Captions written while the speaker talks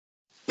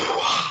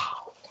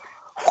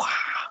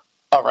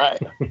All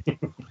right.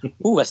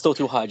 Ooh, that's still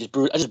too hot. I just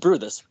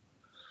brewed this.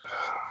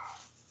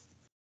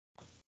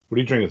 What are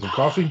you drinking? Some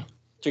coffee?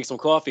 Drink some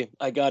coffee.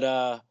 I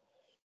got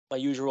my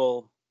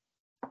usual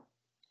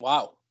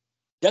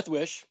Death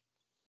Wish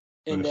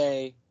in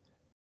a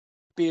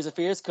Beers and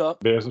Fears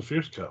cup. Beers and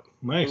Fears cup.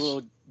 Nice. A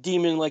little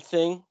demon-like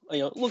thing.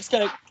 It looks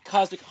kind of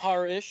cosmic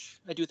horror-ish.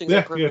 I do things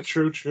on purpose.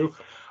 Yeah, true.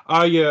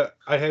 I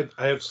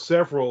have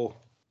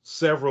several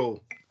Cthulhu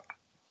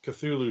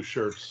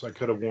shirts I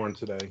could have worn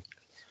today.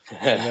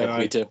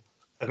 Me too.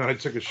 And then I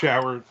took a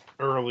shower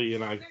early,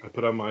 and I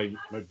put on my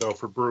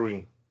Belfort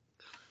Brewing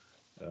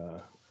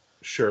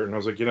shirt, and I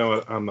was like, you know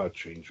what? I'm not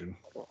changing.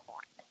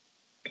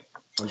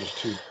 I'm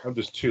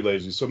just too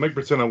lazy. So make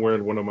pretend I'm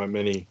wearing one of my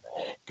many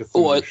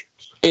Cthulhu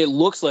shirts. It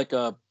looks like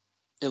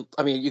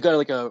you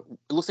got it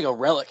looks like a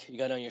relic you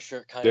got on your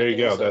shirt. There you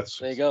go.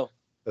 There you go.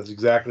 That's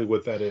exactly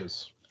what that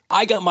is.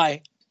 I got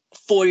my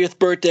 40th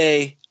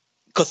birthday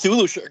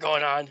Cthulhu shirt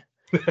going on.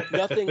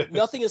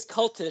 Nothing is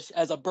cultish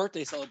as a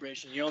birthday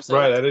celebration. You know what I'm saying?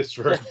 Right, that is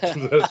true.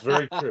 That's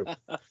very true.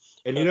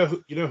 And you know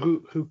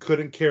who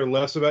couldn't care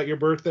less about your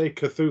birthday?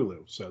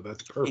 Cthulhu. So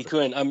that's perfect. He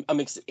couldn't. I'm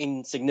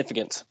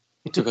insignificant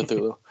to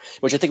Cthulhu,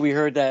 which I think we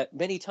heard that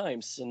many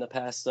times in the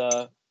past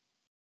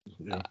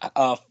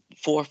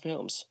 4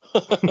 films.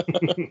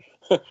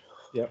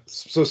 Yeah.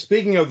 So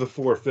speaking of the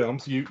 4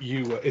 films, you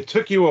it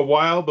took you a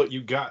while, but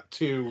you got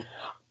to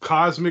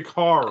cosmic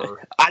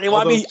horror. I didn't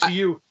want to be.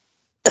 You,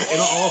 in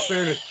all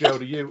fairness, Joe,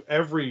 to you,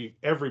 every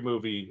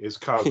movie is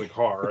cosmic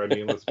horror. I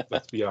mean, let's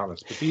be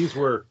honest. But these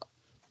were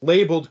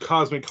labeled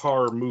cosmic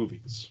horror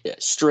movies. Yeah,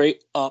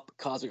 straight up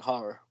cosmic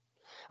horror.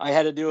 I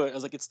had to do it. I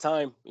was like, it's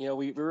time.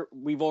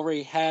 We've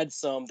already had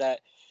some that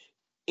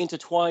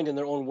intertwined in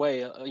their own way.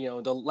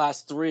 The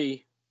last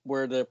 3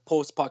 were the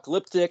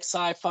post-apocalyptic,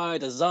 sci-fi,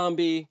 the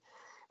zombie.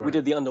 Right. We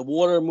did the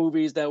underwater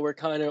movies that were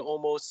kind of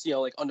almost,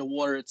 like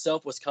underwater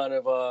itself was kind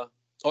of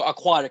or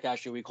aquatic,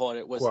 actually, we called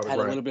it, had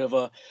a little bit of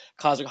a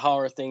cosmic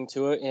horror thing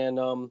to it. And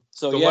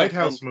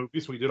Lighthouse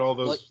movies, we did all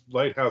those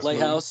Lighthouse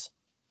movies.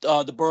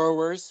 The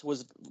Burrowers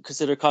was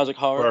considered cosmic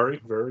horror.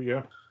 Very, very,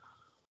 yeah.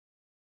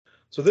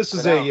 So this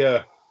is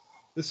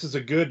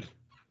a good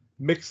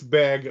mixed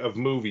bag of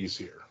movies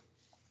here.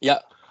 Yeah.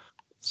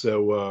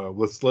 So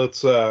let's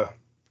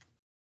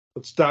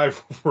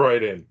dive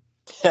right in.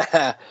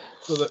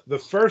 So the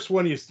first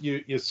one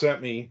you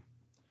sent me,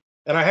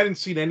 and I hadn't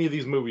seen any of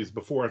these movies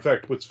before. In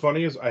fact, what's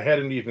funny is I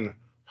hadn't even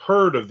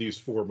heard of these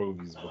 4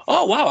 movies before.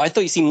 Oh wow! I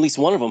thought you seen at least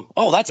one of them.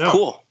 Oh, that's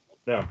cool.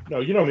 No,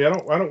 you know me. I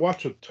don't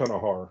watch a ton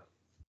of horror.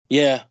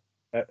 Yeah.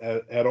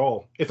 At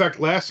all. In fact,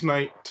 last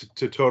night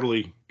to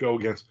totally go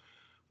against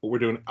what we're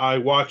doing, I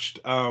watched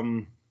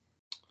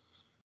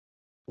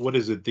what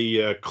is it?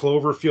 The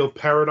Cloverfield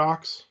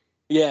Paradox.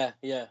 Yeah.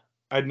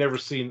 I'd never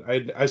seen.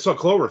 I saw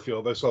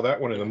Cloverfield. I saw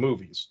that one in the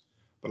movies,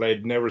 but I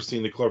had never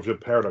seen the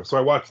Cloverfield Paradox. So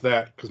I watched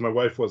that because my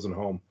wife wasn't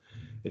home,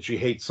 and she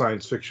hates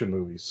science fiction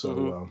movies.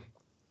 So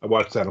I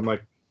watched that. I'm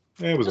like,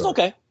 it was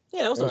okay.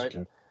 Yeah, it was all right.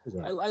 Okay.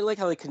 I like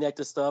how they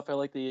connected stuff. I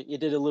like you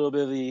did a little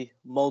bit of the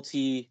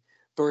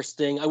multi-verse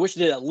thing. I wish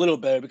you did a little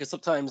better because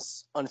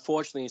sometimes,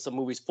 unfortunately, some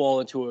movies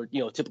fall into a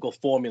typical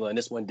formula, and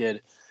this one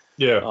did.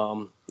 Yeah.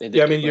 I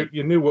mean,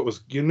 you knew what was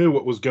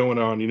going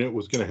on. You knew it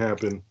was going to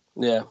happen.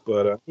 Yeah.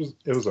 But it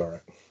was all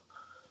right.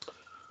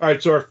 All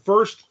right. So our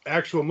first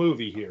actual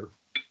movie here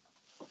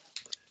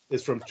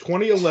is from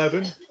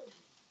 2011.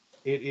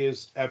 It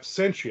is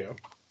Absentia.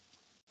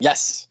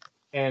 Yes.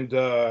 And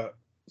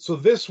so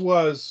this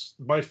was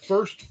my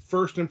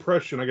first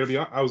impression.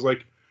 I was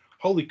like,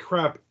 holy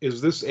crap, is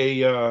this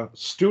a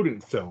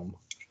student film?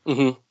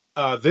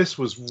 Mm-hmm. This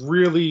was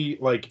really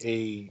like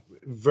a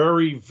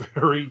very,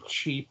 very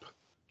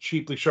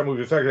cheaply shot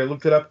movie. In fact, I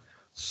looked it up.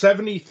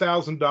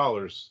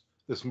 $70,000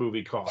 this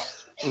movie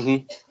cost,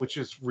 which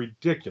is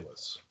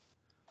ridiculous.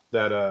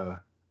 That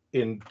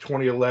in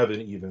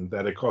 2011 even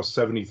that it cost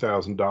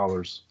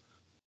 $70,000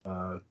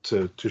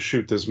 to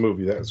shoot this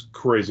movie. That's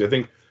crazy. I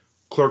think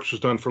Clerks was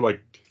done for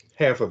like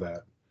half of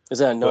that. Is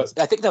that nuts?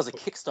 I think that was a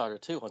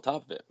Kickstarter too on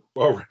top of it.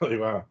 Oh really?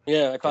 Wow.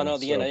 Yeah, I found out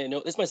at the end. I didn't know.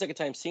 This is my second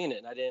time seeing it,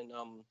 and I didn't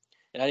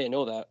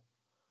know that.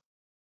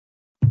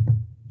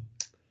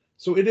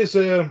 So it's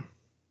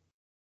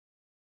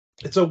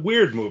a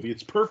weird movie.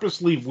 It's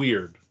purposely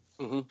weird.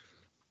 Mm-hmm.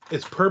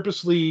 It's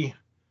purposely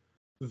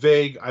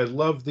vague. I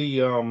love the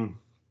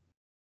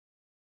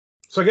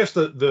so I guess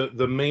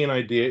the main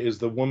idea is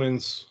the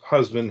woman's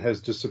husband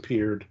has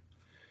disappeared,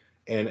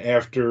 and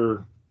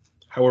after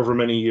however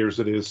many years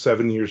it is,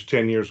 7 years,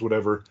 10 years,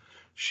 whatever,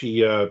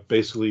 she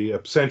basically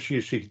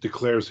absentia, she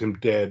declares him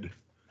dead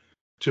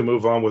to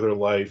move on with her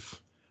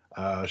life.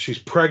 She's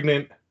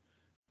pregnant.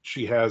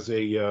 She has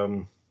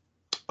a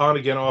on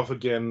again, off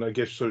again, I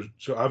guess. So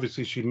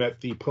obviously she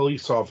met the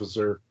police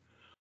officer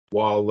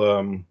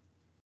while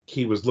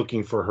he was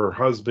looking for her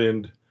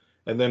husband,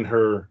 and then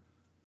her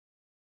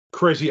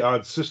crazy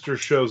odd sister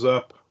shows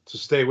up to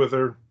stay with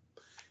her,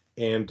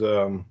 and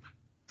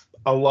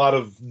a lot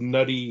of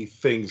nutty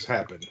things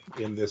happen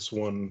in this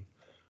one.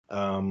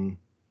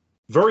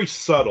 Very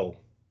subtle.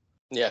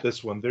 Yeah.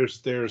 This one,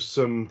 there's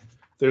some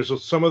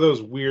There's some of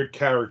those weird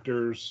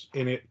characters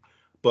in it,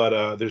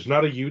 but there's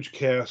not a huge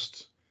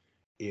cast.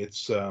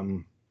 It's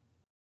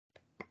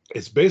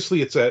it's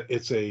basically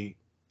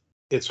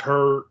it's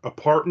her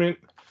apartment,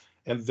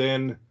 and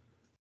then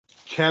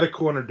cat a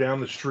corner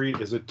down the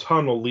street is a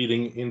tunnel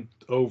leading in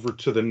over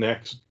to the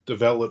next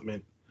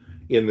development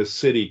in the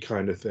city,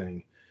 kind of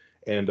thing.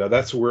 And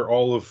that's where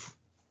all of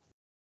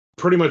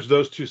pretty much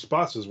those two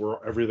spots is where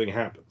everything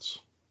happens.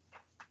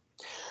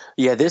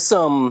 Yeah, this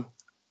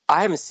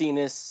I haven't seen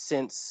this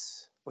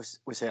since what's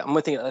it? I'm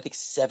gonna think I think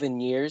 7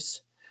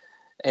 years.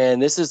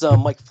 And this is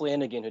Mike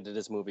Flanagan who did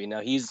this movie.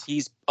 Now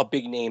he's a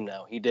big name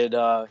now. He did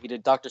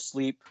Doctor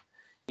Sleep.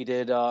 He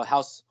did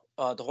House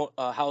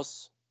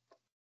House.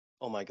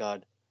 Oh my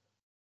God,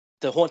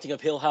 The Haunting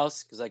of Hill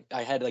House, because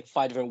I had like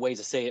 5 different ways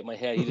to say it in my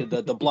head. He did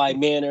the Bly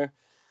Manor.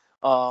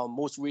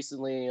 Most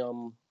recently,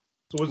 So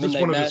was this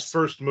Midnight one of his Mass.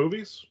 first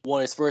movies?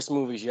 One of his first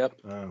movies. Yep.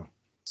 Oh.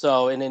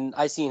 So, and then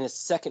I seen his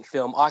second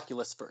film,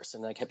 Oculus, first,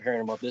 and I kept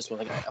hearing about this one.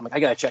 I'm like, I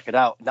gotta check it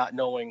out, not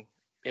knowing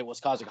it was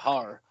cosmic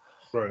horror.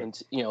 Right.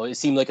 And it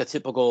seemed like a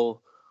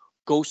typical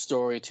ghost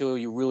story too.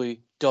 You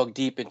really dug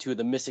deep into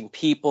the missing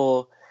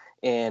people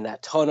and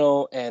that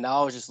tunnel, and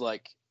I was just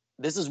like,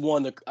 this is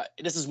one of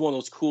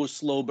those cool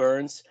slow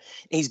burns.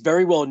 And he's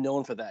very well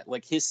known for that.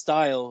 Like his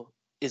style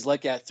is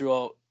like that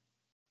throughout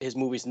his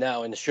movies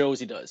now and the shows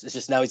he does. It's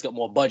just now he's got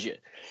more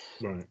budget.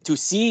 Right.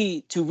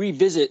 To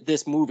revisit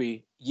this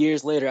movie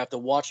years later after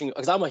watching,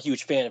 because I'm a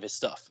huge fan of his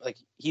stuff. Like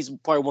he's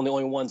probably one of the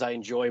only ones I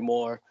enjoy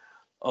more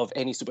of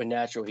any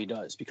supernatural he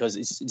does, because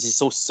it's just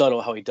so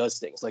subtle how he does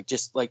things. Like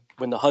just like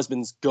when the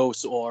husband's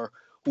ghost or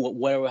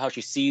whatever, how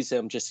she sees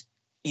him, just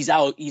he's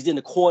in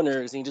the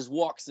corners and he just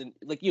walks and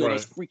like Right.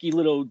 those freaky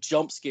little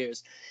jump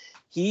scares.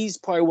 He's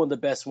probably one of the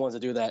best ones to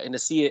do that, and to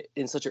see it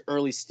in such an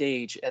early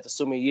stage after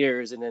so many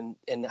years, and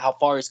how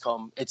far he's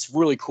come, it's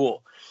really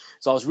cool.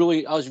 So I was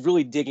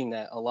really digging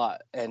that a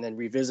lot, and then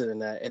revisiting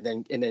that,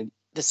 and then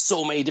there's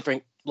so many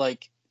different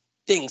like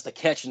things to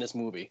catch in this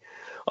movie,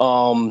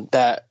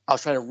 that I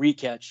was trying to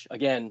recatch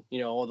again.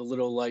 All the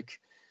little like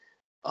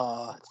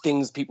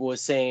things people were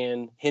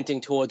saying,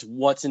 hinting towards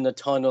what's in the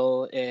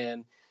tunnel,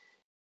 and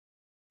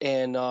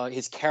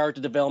his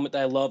character development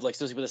that I love, like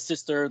especially with the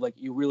sister. Like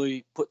you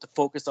really put the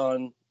focus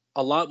on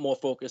a lot more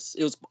focus.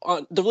 It was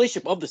on the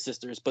relationship of the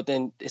sisters, but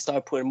then they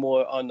started putting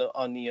more on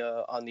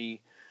the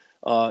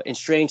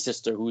estranged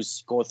sister,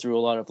 who's going through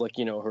a lot of like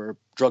her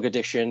drug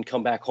addiction,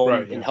 come back home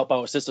Right, yeah. and help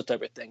out her sister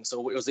type of thing.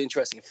 So it was an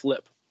interesting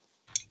flip.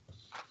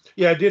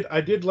 Yeah,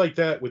 I did like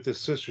that with the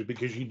sister,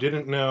 because you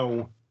didn't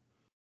know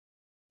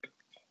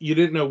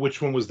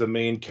which one was the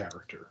main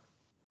character.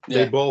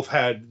 Yeah. They both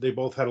had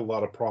a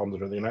lot of problems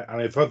and everything,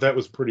 and I thought that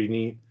was pretty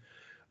neat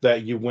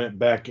that you went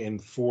back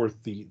and forth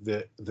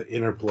the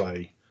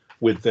interplay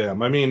with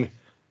them. I mean,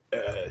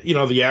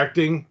 the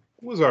acting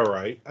was all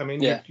right. I mean,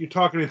 Yeah. you're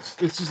talking,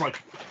 it's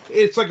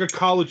like a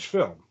college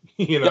film,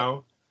 Yep.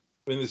 I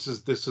mean, this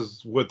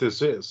is what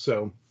this is.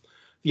 So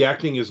the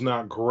acting is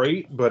not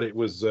great, but it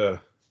was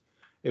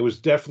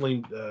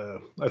definitely,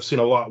 I've seen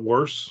a lot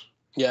worse.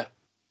 Yeah.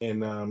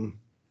 And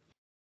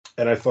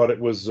I thought it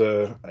was,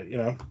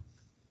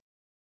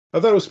 I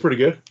thought it was pretty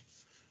good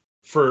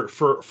for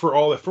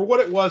all that, for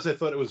what it was. I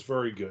thought it was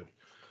very good.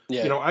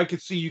 Yeah. I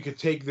could see you could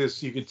take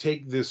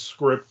this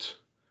script,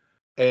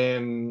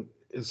 and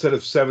instead of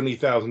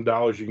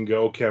 $70,000, you can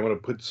go, okay, I'm going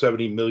to put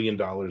 $70 million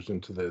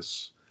into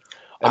this.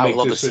 And I would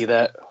love to see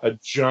that. A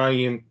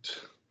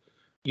giant,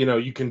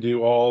 you can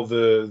do all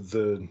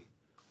the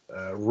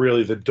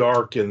really the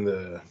dark,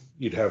 and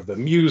you'd have the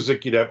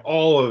music, you'd have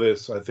all of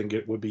this. I think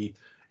it would be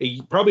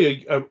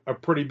probably a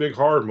pretty big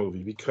horror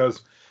movie,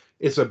 because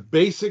it's a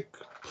basic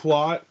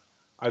plot.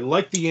 I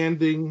like the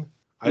ending.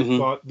 I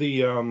thought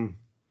the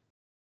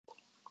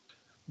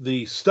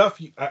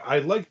stuff I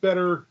liked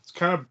better. It's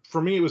kind of,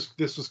 for me,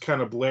 this was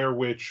kind of Blair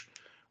Witch,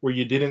 where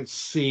you didn't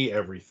see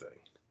everything.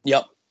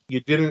 Yep. You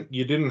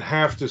didn't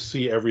have to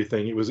see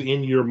everything. It was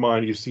in your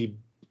mind. You see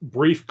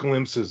brief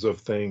glimpses of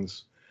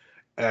things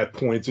at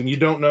points, and you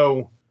don't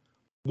know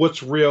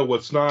what's real,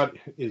 what's not.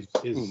 And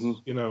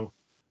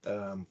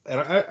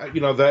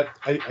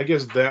I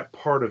guess that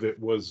part of it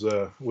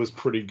was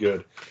pretty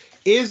good.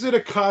 Is it a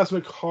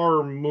cosmic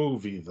horror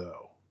movie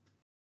though?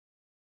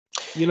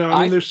 I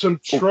mean, there's some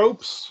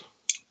tropes.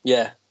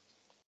 Yeah.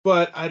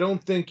 But I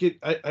don't think it.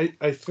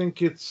 I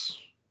think it's.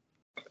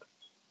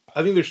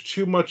 I think there's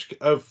too much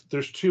of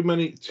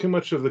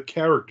the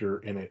character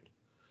in it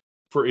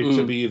for it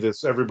to be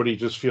this. Everybody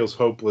just feels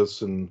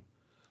hopeless, and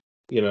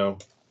to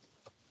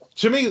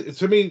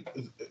me,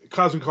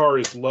 cosmic horror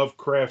is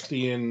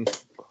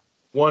Lovecraftian.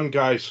 One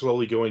guy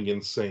slowly going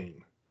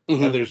insane,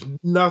 and there's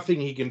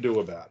nothing he can do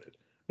about it,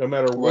 no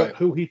matter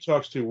who he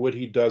talks to, what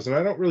he does, and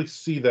I don't really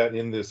see that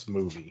in this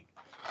movie.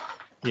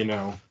 I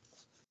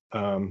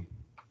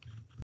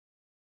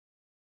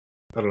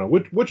don't know.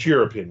 What's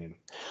your opinion?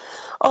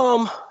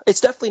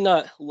 It's definitely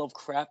not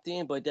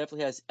Lovecraftian, but it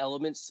definitely has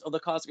elements of the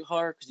cosmic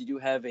horror, because you do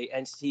have a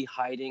entity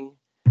hiding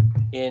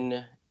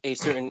in a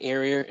certain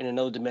area in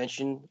another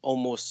dimension.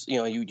 Almost,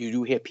 you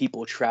do hear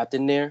people trapped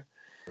in there.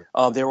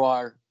 There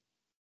are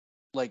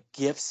like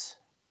gifts,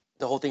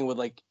 the whole thing with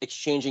like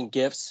exchanging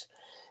gifts,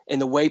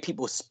 and the way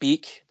people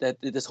speak. That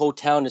this whole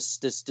town is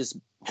this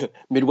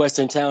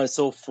Midwestern town is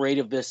so afraid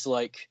of this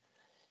like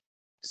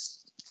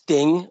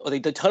thing. Or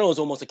the tunnel is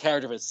almost a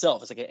character of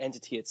itself. It's like an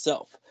entity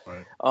itself.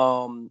 Right.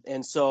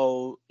 And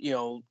so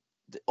the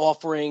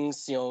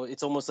offerings.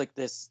 It's almost like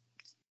this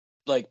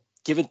like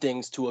giving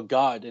things to a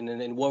god,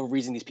 and what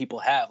reason these people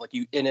have. Like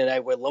you, and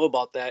then what I love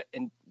about that,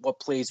 and what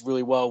plays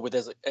really well with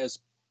as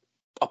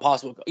a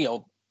possible,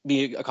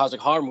 be a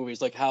cosmic horror movie,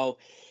 is like how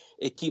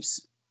it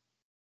keeps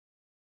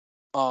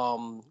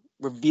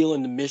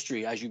revealing the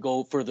mystery as you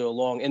go further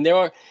along. And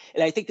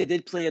I think they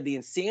did play the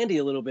insanity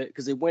a little bit,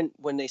 because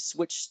when they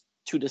switched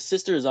to the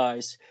sister's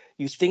eyes,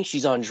 you think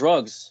she's on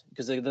drugs,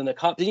 because then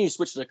you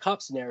switch to the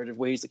cop's narrative,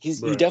 where he's like he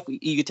definitely,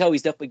 you could tell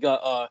he's definitely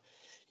got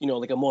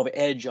like a more of an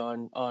edge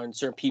on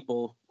certain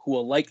people who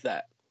are like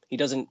that. He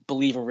doesn't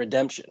believe in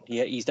redemption.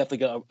 He's definitely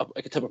got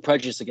a type of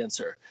prejudice against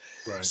her.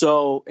 Right.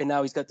 So, and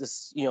now he's got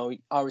this,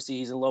 obviously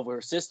he's in love with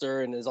her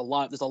sister, and there's a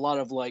lot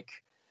of like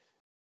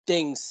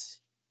things,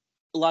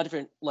 a lot of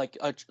different like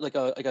a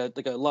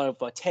lot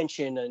of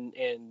tension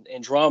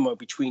and drama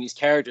between these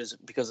characters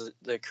because of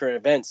the current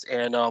events,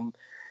 and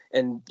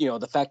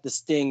the fact this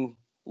thing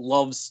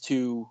loves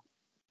to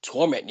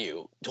torment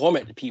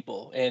the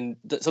people, and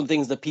some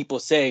things that people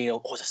say,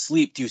 oh,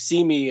 asleep, do you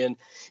see me? And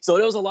so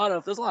there's a lot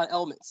of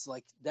elements,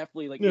 like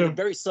definitely, like they're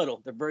very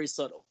subtle.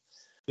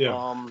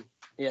 Yeah.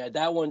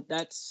 That one,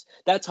 that's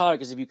hard,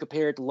 because if you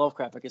compare it to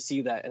Lovecraft, I can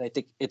see that, and I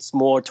think it's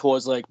more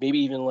towards like maybe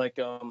even like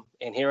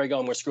and here I go,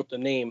 I'm gonna screw up the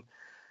name,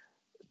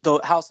 the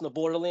House in the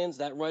Borderlands,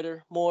 that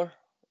writer, more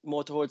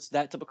towards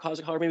that type of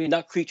cosmic horror, maybe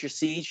not Creature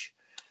Siege.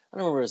 I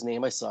don't remember his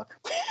name. I suck.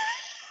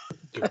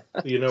 I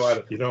don't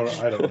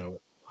know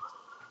it.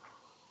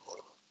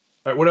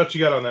 All right, what else you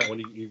got on that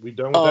one? We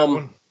done with that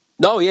one?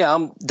 No, yeah.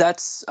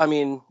 I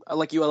mean, I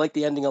like you. I like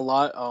the ending a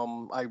lot.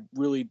 I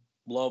really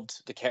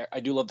loved I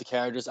do love the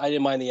characters. I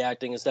didn't mind the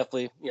acting. It's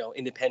definitely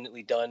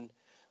independently done.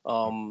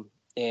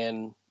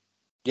 And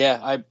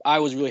yeah, I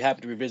was really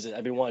happy to revisit.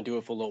 I've been wanting to do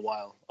it for a little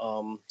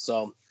while.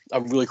 So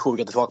I'm really cool we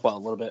got to talk about it a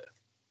little bit.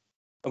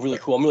 I'm really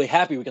cool. I'm really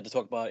happy we got to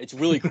talk about it. It's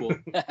really cool.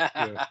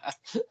 Yeah.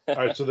 All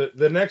right, so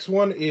the next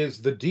one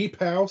is The Deep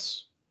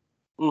House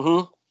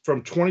from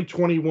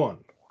 2021.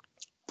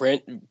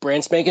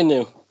 Brand spanking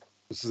new.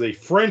 This is a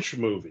French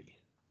movie.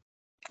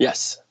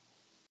 Yes.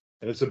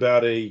 And it's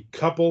about a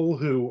couple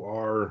who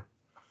are,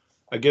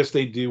 I guess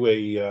they do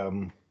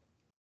a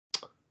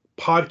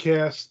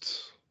podcast,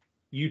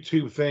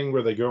 YouTube thing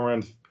where they go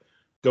around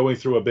going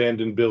through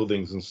abandoned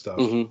buildings and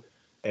stuff.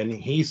 And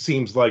he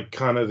seems like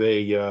kind of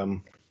a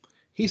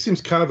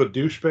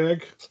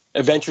douchebag.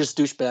 Adventurous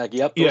douchebag,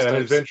 yep. Yeah, an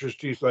adventurous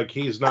douchebag. Like,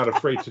 he's not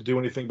afraid to do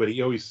anything, but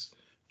he always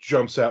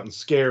jumps out and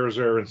scares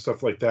her and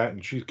stuff like that.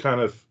 And she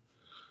kind of,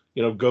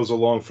 goes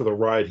along for the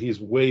ride. He's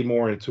way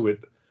more into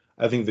it,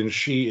 I think, than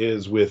she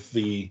is with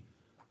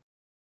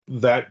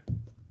that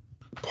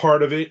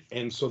part of it.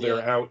 And so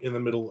they're out in the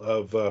middle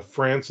of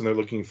France, and they're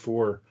looking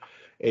for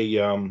a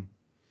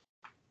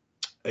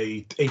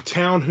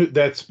town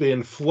that's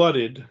been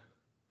flooded.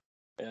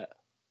 Yeah.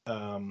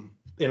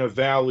 In a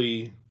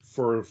valley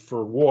for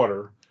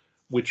water,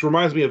 which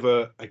reminds me of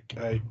I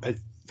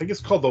think it's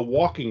called The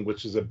Walking,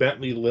 which is a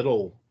Bentley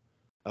Little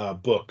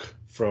book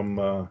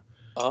from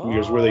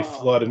years where they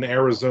flood in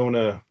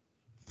Arizona.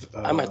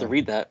 I might have to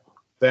read that.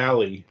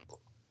 Valley,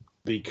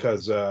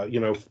 because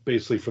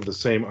basically for the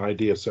same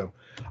idea. So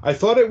I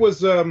thought it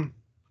was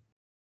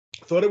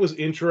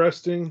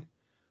interesting.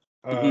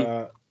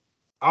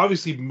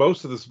 Obviously,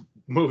 most of this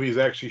movie is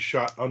actually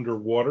shot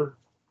underwater.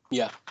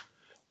 Yeah.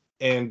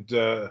 And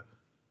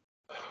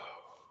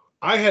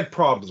I had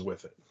problems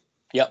with it.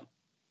 Yep.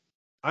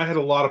 I had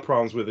a lot of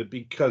problems with it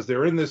because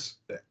they're in this,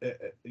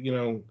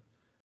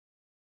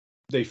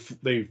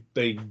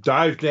 they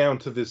dive down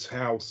to this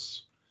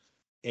house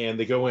and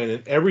they go in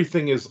and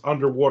everything is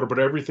underwater, but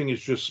everything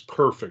is just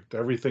perfect.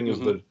 Everything is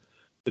the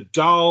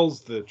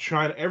dolls, the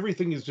china,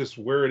 everything is just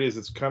where it is.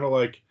 It's kind of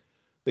like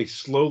they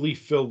slowly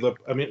filled up.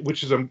 I mean,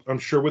 which is, I'm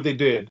sure what they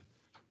did.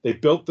 They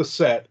built the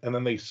set and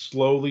then they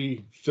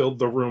slowly filled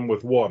the room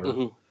with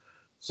water.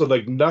 So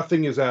like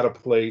nothing is out of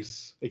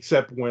place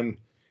except when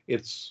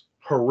it's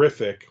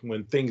horrific,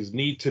 when things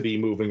need to be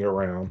moving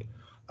around.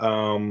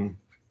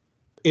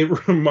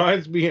 It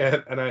reminds me,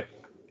 and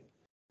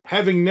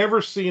having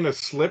never seen a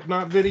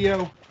Slipknot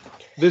video,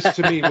 this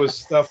to me was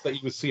stuff that you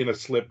would see in a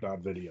Slipknot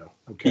video.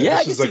 Okay, yeah,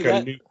 this is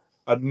like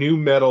a new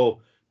metal,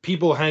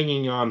 people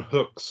hanging on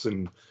hooks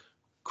and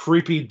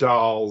creepy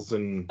dolls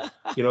and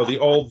the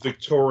old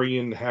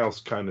Victorian house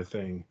kind of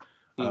thing.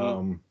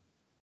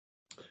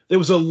 There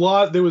was a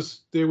lot. There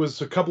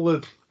was a couple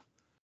of,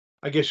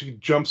 I guess you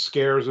could jump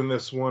scares in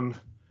this one.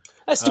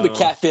 That stupid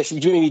catfish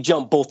made me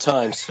jump both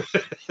times.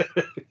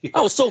 Yeah.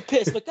 I was so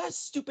pissed. Like, that's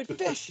stupid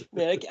fish,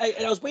 man.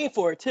 And I was waiting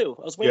for it too.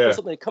 I was waiting for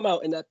something to come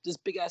out, and this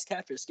big ass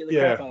catfish scared the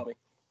crap out of me.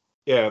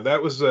 Yeah,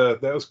 that was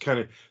kind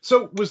of.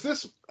 So was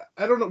this?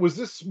 I don't know. Was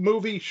this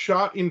movie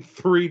shot in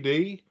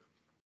 3D?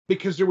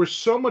 Because there was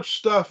so much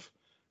stuff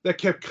that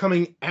kept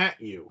coming at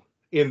you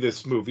in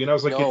this movie, and I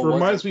was like, No, it wasn't.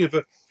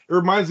 it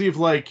reminds me of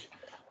like,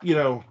 you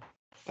know,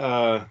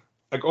 uh,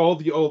 like all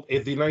the old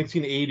the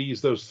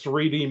 1980s those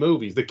 3D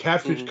movies. The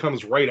catfish Hmm.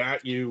 comes right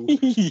at you.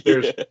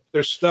 There's Yeah.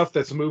 there's stuff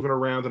that's moving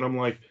around, and I'm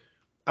like,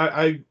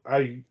 I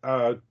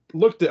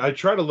looked at I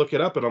tried to look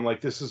it up, and I'm like,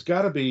 this has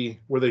got to be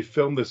where they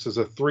filmed this as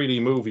a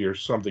 3D movie or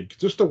something.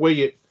 Just the way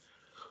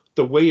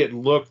it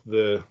looked,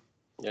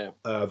 Yeah.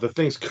 the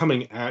things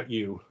coming at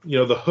you,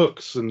 the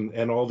hooks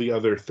and all the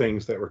other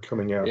things that were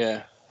coming out.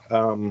 Yeah.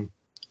 Um,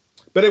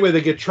 but anyway,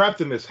 they get trapped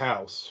in this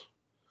house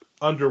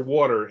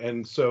underwater,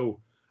 and so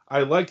I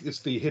like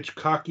it's the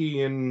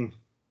Hitchcockian.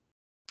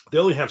 They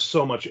only have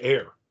so much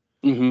air,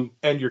 Hmm.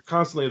 and you're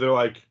constantly they're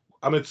like,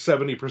 I'm at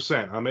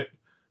 70%, I'm at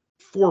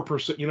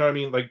 4%. You know what I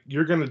mean? Like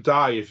you're gonna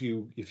die if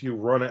you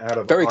run out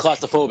of Very oxygen.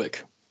 claustrophobic.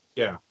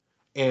 Yeah,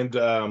 and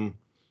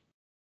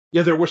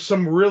yeah, there was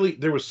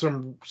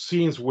some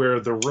scenes where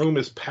the room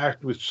is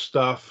packed with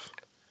stuff,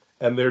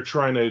 and they're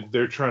trying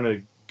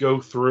to go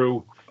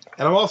through,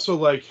 and I'm also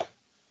like,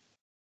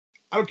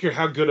 I don't care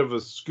how good of a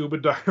scuba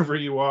diver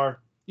you are,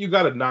 you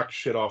got to knock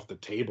shit off the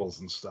tables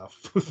and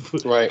stuff.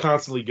 Right.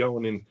 Constantly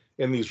going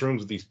in these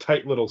rooms with these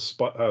tight little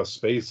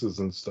spaces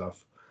and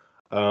stuff.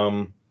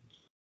 Um,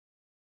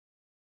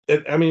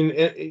 I mean,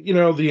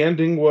 the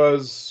ending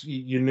was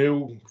you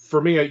knew.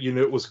 For me, you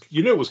knew it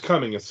was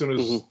coming Hmm. as soon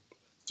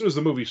as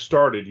the movie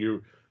started.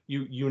 You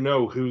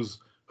know who's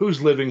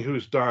living,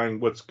 who's dying,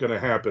 what's going to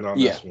happen on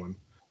Yeah. this one.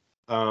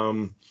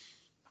 Um,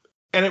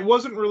 and it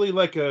wasn't really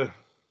like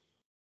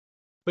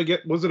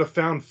was it a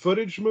found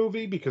footage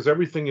movie because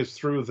everything is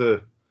through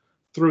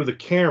the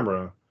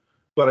camera,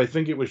 but I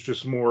think it was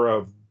just more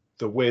of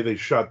the way they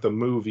shot the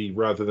movie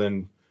rather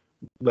than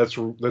let's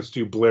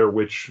do Blair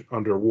Witch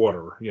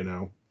underwater.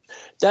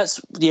 That's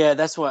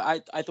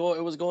why I thought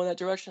it was going that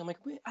direction. I'm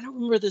like, wait, I don't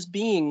remember this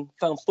being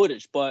found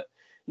footage, but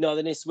no,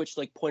 then they switched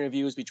like point of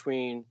views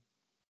between,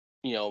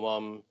 you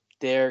know,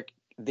 their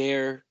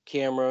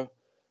camera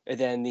and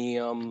then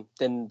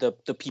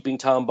the peeping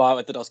tom bot.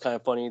 I thought that was kind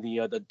of funny.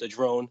 The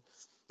drone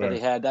that they Right.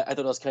 had, that I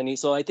thought that was kind of neat.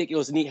 So I think it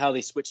was neat how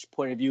they switched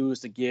point of views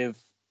to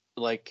give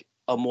like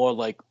a more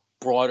like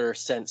broader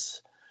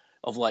sense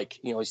of like,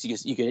 so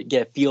you can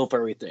get a feel for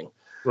everything.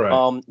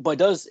 Right. But it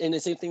does, and the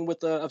same thing with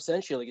the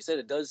Absentia, like you said,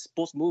 it does.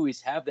 Both movies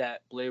have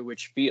that Blair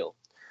Witch feel.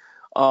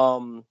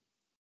 Um,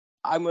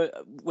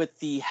 with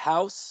the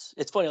house.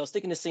 It's funny. I was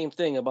thinking the same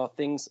thing about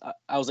things.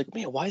 I was like,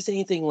 man, why is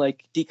anything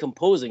like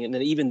decomposing? And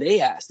then even they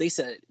asked. They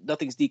said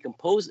nothing's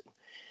decomposing.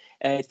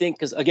 And I think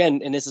because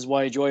again, and this is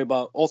why I enjoy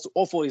about also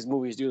all four of these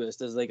movies do this.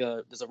 There's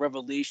a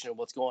revelation of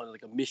what's going on,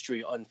 like a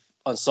mystery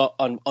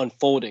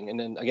unfolding, and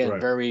then again,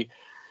 Right. very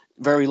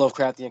very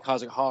Lovecraftian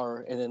cosmic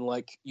horror. And then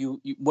like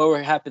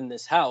what happened in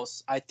this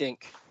house, I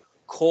think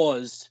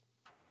caused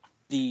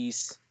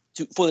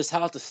for this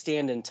house to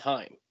stand in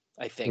time.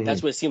 I think Hmm.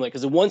 that's what it seemed like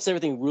because once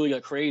everything really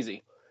got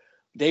crazy,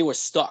 they were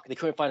stuck. They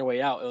couldn't find a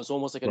way out. It was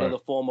almost like Right.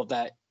 another form of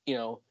that,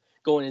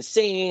 going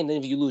insane. And then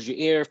if you lose your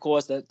air, of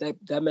course,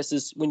 that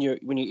messes when your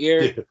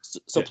air Yeah. Yeah.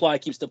 supply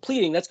keeps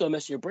depleting. That's going to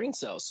mess your brain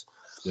cells.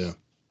 Yeah.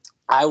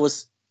 I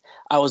was,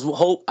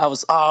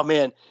 oh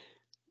man,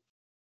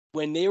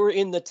 when they were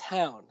in the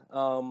town,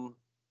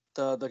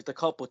 the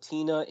couple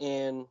Tina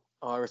and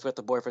I forgot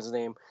the boyfriend's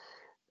name.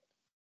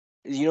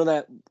 You know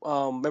that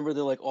remember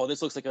they're like, oh,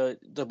 this looks like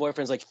the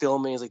boyfriend's like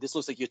filming. He's like, this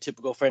looks like your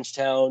typical French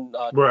town,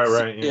 Right.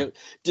 Right.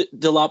 Yeah.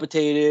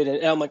 dilapidated,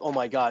 and I'm like, oh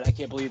my god, I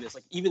can't believe this.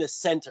 Like even the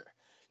center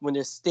when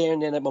they're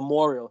staring in that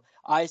memorial,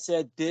 I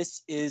said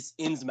this is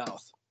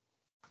Innsmouth.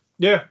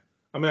 Yeah.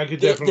 I mean, I could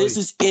This definitely.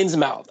 is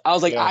Innsmouth. I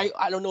was like, Yeah.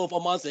 I don't know if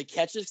Armand's gonna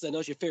catch this because I know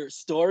it's your favorite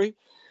story.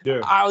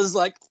 Yeah. I was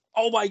like,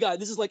 oh my god,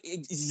 this is like Oh, the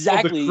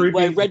exactly when I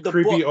creepy, the read the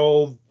creepy book.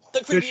 old The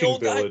creepy fishing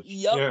old guy. village.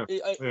 Yep. Yeah.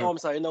 Yeah. Oh, I'm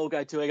sorry. No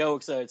guy too. I got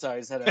excited. Sorry, I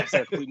just had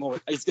a complete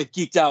moment. I just got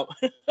geeked out.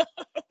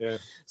 Yeah.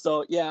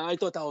 So yeah, I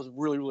thought that was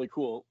really really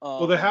cool.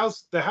 Well, the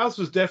house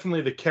was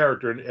definitely the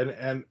character,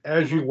 and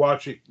as you Mhm.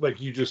 watch it,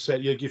 like you just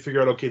said, you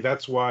figure out, okay,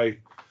 that's why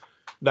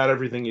not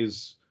everything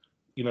is,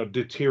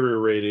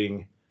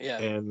 deteriorating Yeah.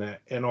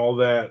 and all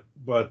that.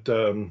 But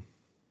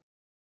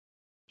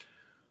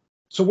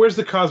so where's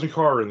the cosmic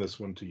horror in this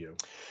one to you?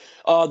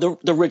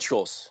 The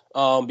rituals.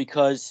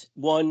 Because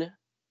one,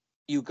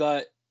 you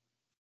got.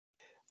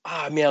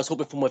 Man, I was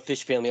hoping for more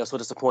fish family. I was so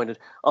disappointed.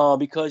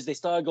 Because they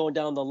started going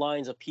down the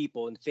lines of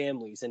people and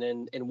families,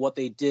 and what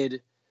they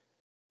did.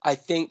 I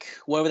think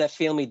whatever that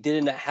family did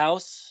in that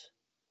house,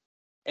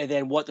 and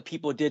then what the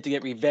people did to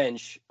get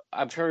revenge.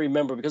 I'm trying to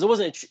remember because it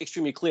wasn't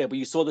extremely clear, but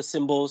you saw the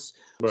symbols,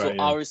 so Right.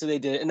 Yeah. obviously they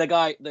did it. And the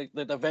guy,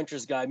 the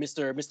Ventures guy,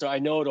 Mister I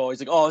know it all,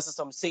 he's like, oh, this is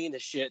some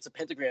Satanist shit. It's a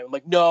pentagram. I'm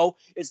like, no,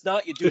 it's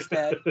not. You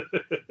douchebag.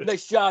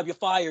 Nice job. You're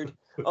fired.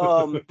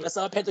 That's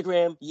not a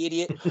pentagram, you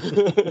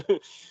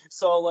idiot.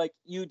 So like,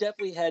 you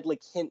definitely had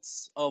like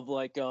hints of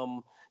like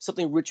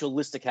something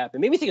ritualistic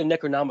happen. Maybe think of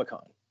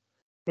Necronomicon.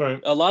 Right.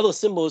 A lot of those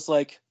symbols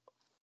like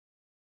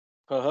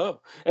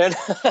and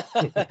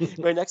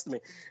right next to me,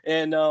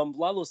 and a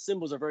lot of those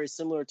symbols are very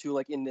similar to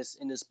like in this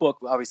book.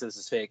 Obviously, this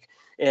is fake,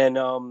 and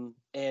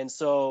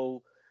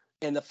so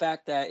and the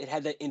fact that it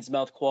had that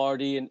Innsmouth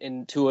quality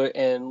and to it,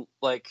 and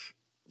like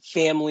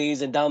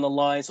families and down the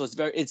line. So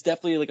it's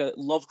definitely like a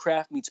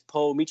Lovecraft meets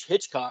Poe meets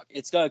Hitchcock.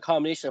 It's got a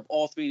combination of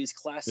all three of these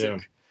classic. Yeah.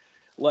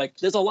 Like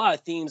there's a lot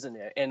of themes in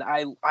there, and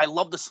I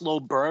love the slow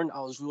burn.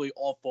 I was really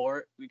all for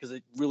it because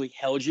it really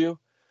held you.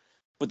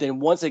 But then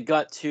once it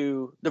got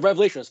to the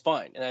revelation was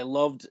fine, and I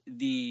loved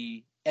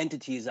the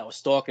entities that was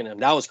stalking him.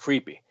 That was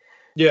creepy.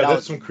 Yeah, That that's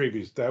was some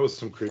creepy. That was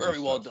some creepy very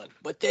well stuff. done.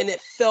 But then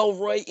it fell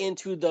right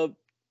into the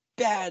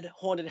bad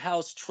haunted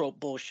house trope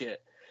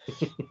bullshit.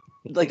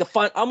 Like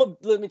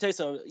let me tell you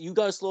something. You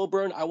got a slow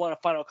burn. I want a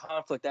final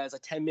conflict that is a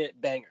 10-minute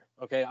banger.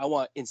 Okay, I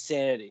want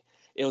insanity.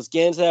 It was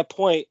getting to that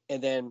point,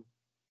 and then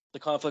the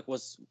conflict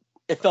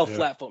it fell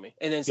flat for me.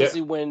 And then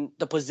especially when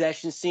the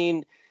possession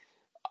scene,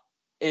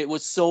 it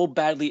was so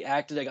badly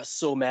acted. I got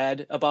so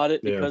mad about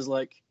it because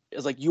like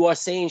it's like you are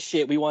saying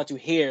shit we want to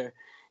hear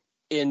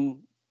in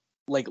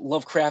like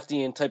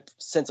Lovecraftian type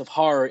sense of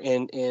horror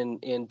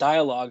in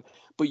dialogue,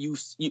 but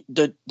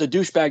the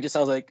douchebag just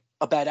sounds like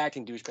a bad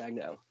acting douchebag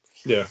now.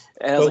 Yeah.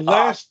 And I the was like,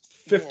 last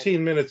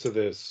 15 minutes of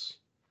this,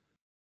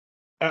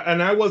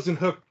 and I wasn't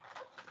hooked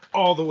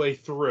all the way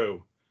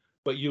through,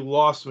 but you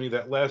lost me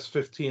that last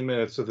 15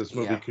 minutes of this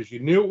movie because you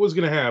knew it was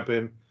going to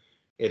happen.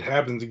 It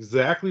happens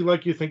exactly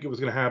like you think it was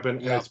going to happen,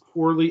 and it's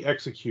poorly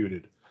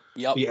executed.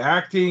 Yep. The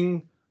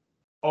acting,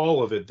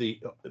 all of it.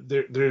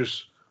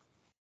 There's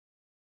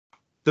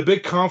the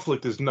big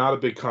conflict is not a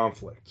big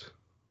conflict.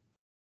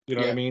 You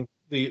know what I mean?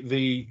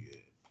 The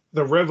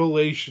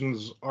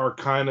revelations are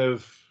kind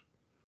of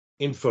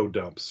info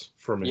dumps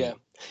for me. Yeah,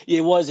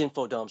 it was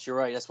info dumps. You're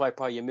right. That's why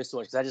probably you missed so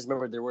much because I just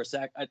remember there were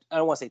I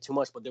don't want to say too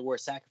much, but there were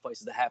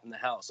sacrifices that happened in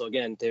the house. So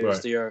again,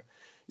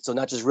 so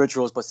not just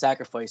rituals but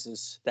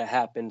sacrifices that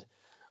happened,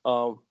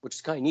 which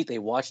is kind of neat. They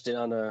watched it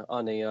on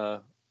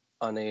a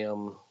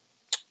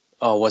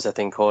what's that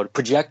thing called,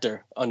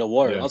 projector on the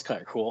water. That was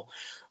kind of cool.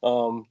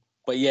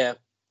 But yeah,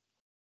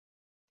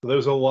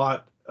 there's a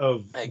lot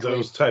of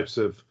those types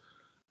of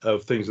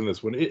things in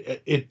this one.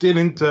 It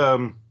didn't.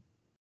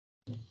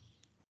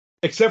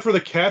 Except for the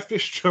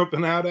catfish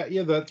jumping out at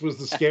you, that was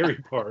the scary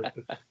part.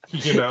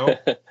 You know,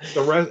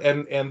 the rest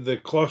and the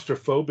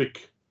claustrophobic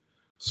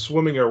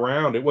swimming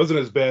around. It wasn't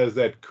as bad as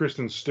that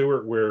Kristen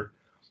Stewart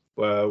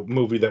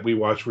movie that we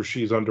watched where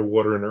she's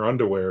underwater in her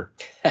underwear.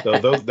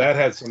 Though that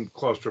had some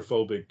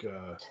claustrophobic.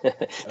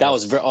 That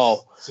was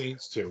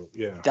scenes too.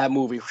 Yeah, that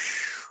movie.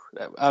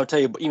 I'll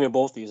tell you, even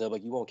both of these, I'm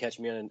like, you won't catch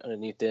me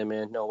underneath there,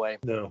 man. No way.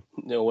 No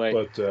way.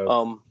 But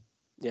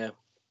yeah.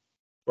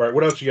 All right,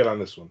 what else you got on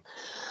this one?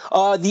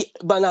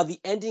 But now the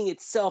ending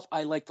itself,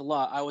 I liked a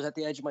lot. I was at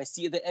the edge of my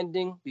seat at the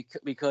ending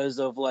because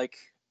of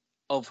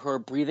her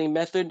breathing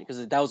method,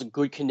 because that was a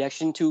good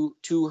connection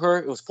to her.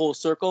 It was full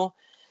circle.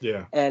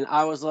 Yeah. And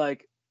I was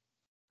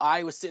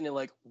sitting there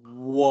like,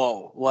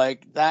 whoa,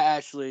 like that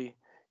actually,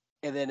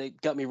 and then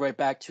it got me right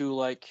back to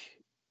like,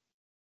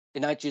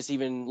 and not just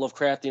even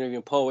Lovecraftian or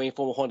even Poe, any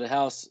form of haunted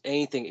house,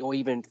 anything, or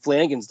even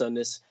Flanagan's done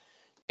this.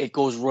 It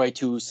goes right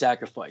to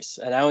sacrifice,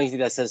 and I don't think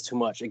that says too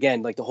much.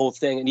 Again, like the whole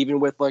thing, and even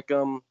with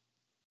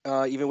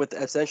even with the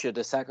Absentia,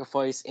 the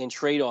sacrifice and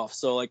trade off.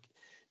 So like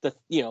the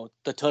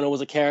tunnel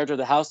was a character,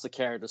 the house was a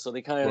character, so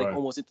they kind of like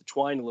almost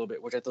intertwined a little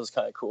bit, which I thought was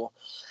kind of cool.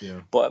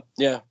 Yeah, but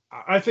yeah,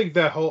 I think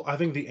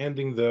the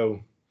ending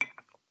though,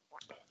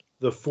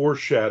 the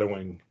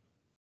foreshadowing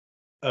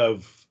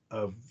of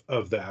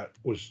that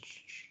was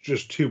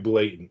just too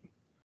blatant.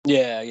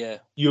 Yeah.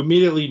 You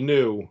immediately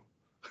knew.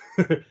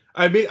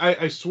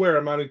 I swear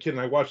I'm not even kidding.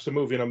 I watched the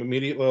movie and I'm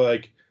immediately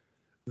like,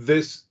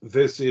 this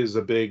is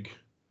a big.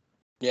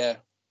 Yeah.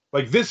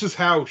 Like, this is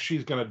how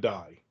she's gonna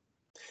die.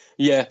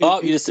 Yeah. Yeah.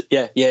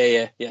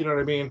 You know what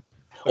I mean?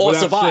 Like, or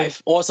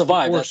survive.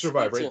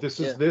 Right. This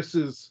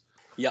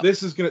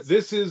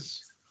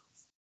is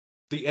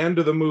the end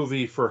of the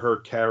movie for her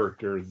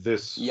character.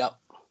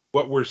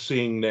 What we're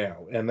seeing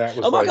now, and that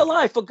was. I'm not gonna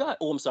lie, I forgot.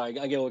 Oh, I'm sorry,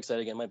 I get all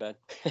excited again. My bad.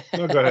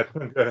 No, go ahead.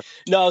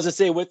 No, I was gonna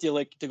say with you,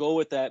 like to go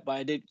with that, but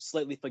I did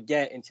slightly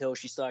forget until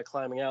she started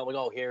climbing out. Like,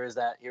 oh, here's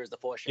the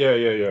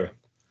foreshadowing. Yeah.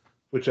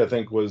 Which I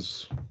think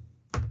was,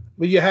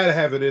 well, you had to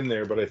have it in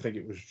there, but I think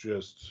it was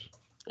just.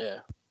 Yeah.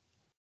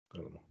 I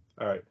don't know.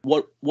 All right.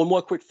 One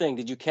more quick thing.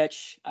 Did you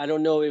catch? I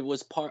don't know. It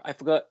was part. I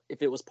forgot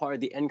if it was part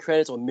of the end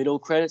credits or middle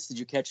credits. Did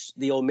you catch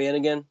the old man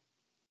again?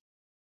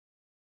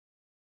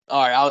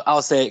 All right,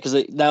 I'll say it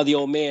because now the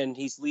old man,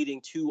 he's leading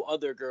two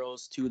other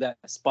girls to that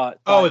spot.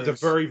 Oh, at the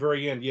very,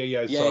 very end. Yeah.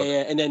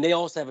 Yeah. And then they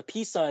also have a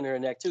peace sign in her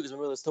neck too, because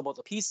remember let's talk about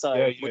the peace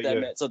sign with that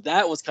meant. So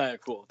that was kind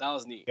of cool. That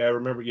was neat. Yeah, I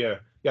remember. Yeah.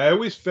 I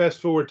always fast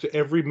forward to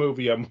every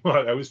movie I'm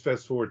on. I always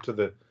fast forward to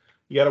the.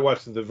 You got to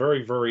watch to the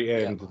very, very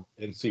end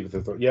and see what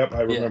they thought. Yep,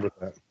 I remember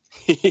that.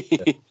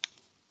 Yeah.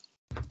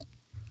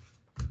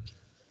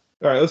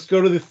 All right, let's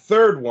go to the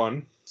third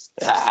one.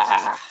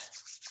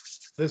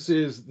 This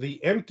is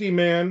The Empty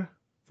Man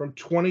from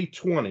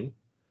 2020.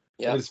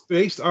 Yeah. It's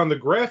based on the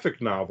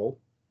graphic novel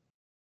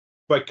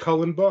by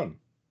Cullen Bunn.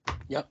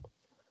 Yep.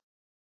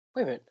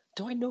 Wait a minute.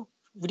 Do I know?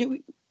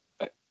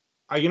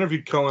 I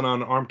interviewed Cullen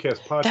on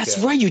Armcast That's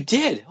podcast. right, you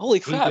did. Holy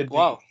He crap! did the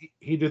Wow,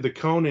 he did the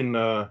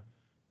Conan.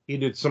 He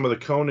did some of the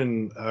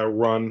Conan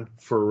run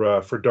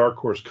for Dark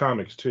Horse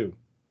Comics too.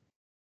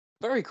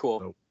 very cool.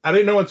 So I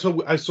didn't know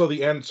until I saw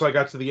the end. So I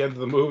got to the end of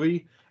the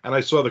movie and I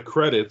saw the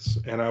credits,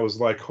 and I was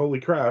like, "Holy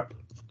crap!"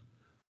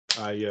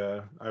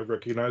 I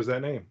recognize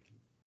that name.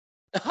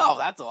 Oh,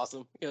 that's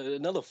awesome. Yeah,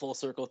 another full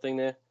circle thing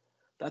there.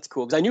 That's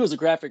cool because I knew it was a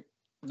graphic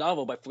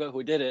novel, but I forgot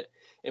who did it.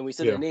 And we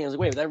said Yeah. the name. I was like,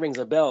 wait, that rings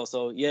a bell.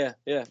 So yeah,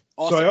 So I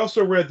awesome.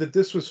 also read that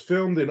this was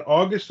filmed in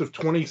August of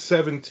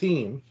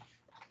 2017,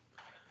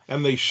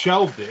 and they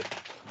shelved it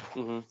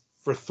Mm-hmm.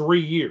 for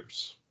 3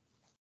 years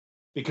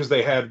because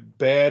they had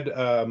bad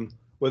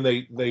when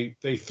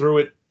they threw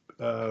it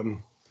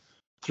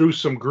through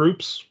some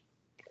groups.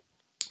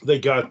 They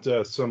got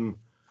some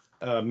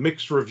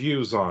mixed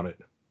reviews on it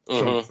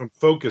Mm-hmm. from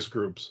focus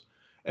groups,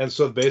 and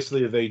so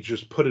basically they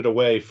just put it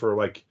away for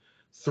like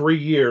 3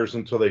 years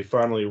until they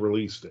finally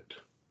released it.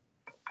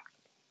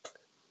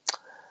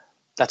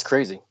 That's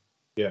crazy.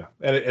 Yeah,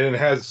 and it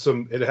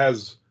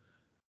has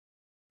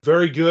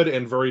very good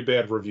and very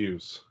bad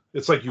reviews.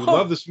 It's like you Huh.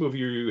 love this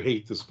movie or you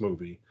hate this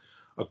movie,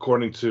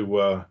 according to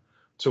what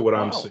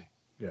I'm Wow. seeing.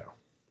 Yeah.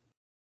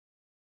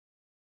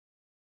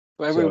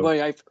 Well, So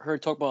everybody I've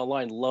heard talk about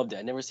online loved it.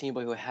 I never seen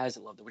anybody who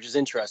hasn't loved it, which is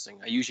interesting.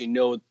 I usually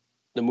know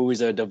the movies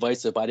that are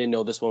divisive, but I didn't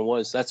know this one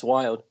was. That's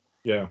wild.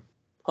 yeah.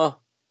 Huh.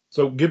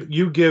 So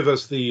give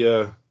us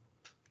the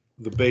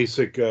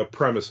basic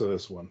premise of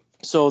this one.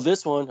 So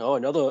this one, oh,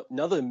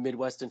 another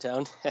Midwestern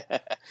town.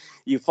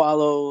 You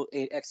follow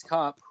an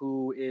ex-cop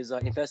who is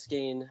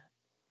investigating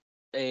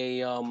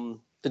the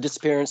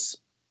disappearance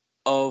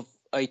of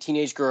a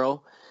teenage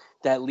girl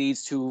that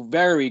leads to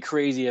very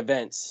crazy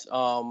events,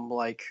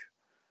 like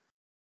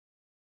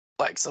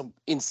some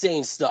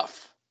insane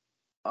stuff.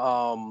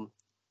 Um,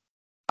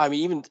 I mean,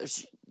 even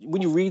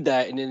when you read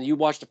that and then you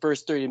watch the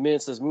first 30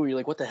 minutes of this movie, you're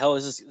like, what the hell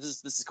is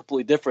this? This is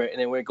completely different. And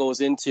then when it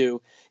goes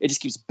into, it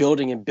just keeps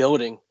building and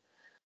building.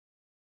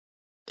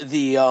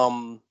 The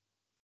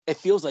It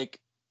feels like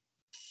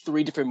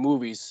three different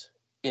movies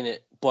in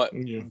it, but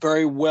Yeah.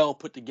 very well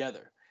put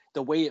together.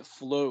 The way it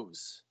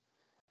flows,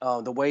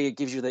 the way it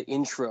gives you the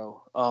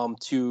intro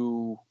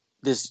to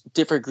this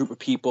different group of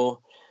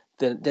people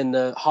than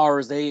the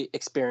horrors they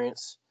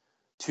experience,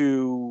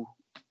 to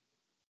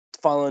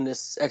following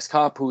this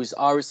ex-cop who's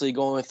obviously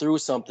going through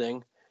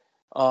something,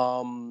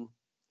 some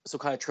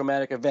kind of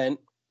traumatic event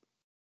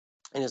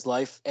in his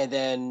life, and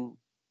then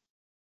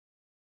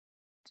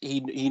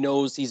he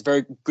knows he's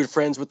very good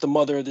friends with the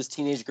mother of this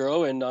teenage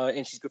girl, and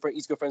he's good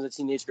friends with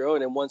the teenage girl,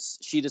 and then once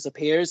she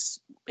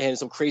disappears and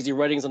some crazy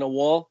writings on the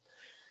wall,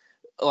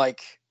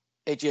 like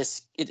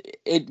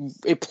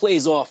it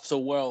plays off so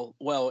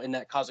well in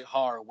that cosmic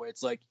horror where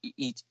it's like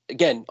he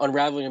again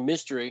unraveling a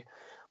mystery,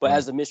 but Right.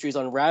 as the mystery is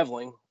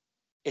unraveling,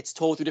 it's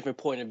told through different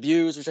point of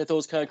views, which I thought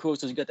was kind of cool.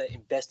 So you got that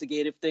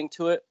investigative thing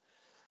to it,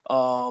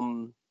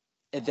 and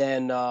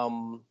then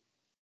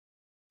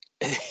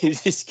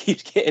it just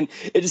keeps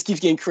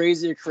getting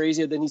crazier,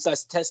 crazier. Then he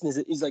starts testing.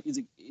 He's like,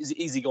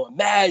 is he going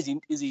mad?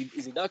 Is he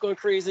not going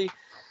crazy?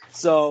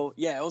 So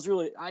yeah, it was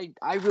really I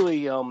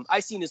really I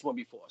seen this one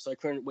before, so I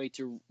couldn't wait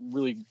to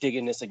really dig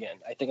in this again.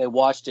 I think I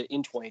watched it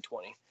in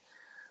 2020.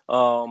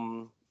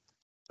 Um,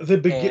 and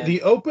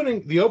The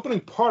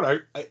opening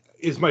part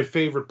is my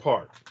favorite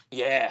part.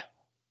 yeah,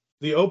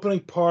 The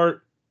opening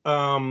part,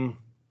 and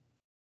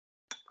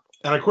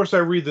of course I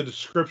read the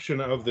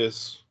description of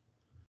this,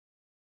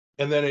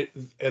 and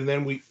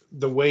then we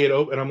the way it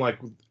opened. I'm like,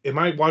 am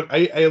I?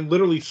 I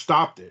literally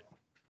stopped it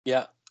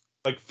yeah,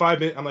 like 5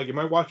 minutes. I'm like, am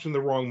I watching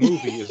the wrong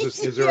movie?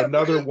 Is there yeah,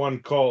 another right. one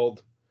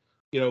called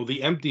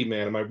The Empty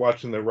Man? Am I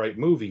watching the right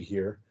movie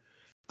here?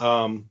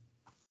 Um,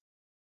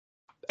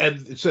 and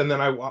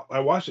then I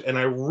watched it and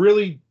I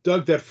really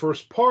dug that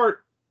first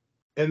part,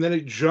 and then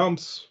it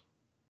jumps,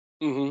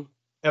 Mm-hmm.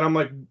 and I'm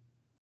like,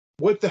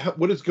 what the hell?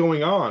 What is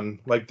going on?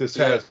 Like this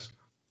Yeah, has,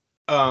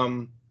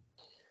 um,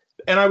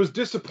 and I was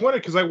disappointed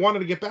because I wanted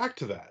to get back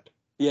to that.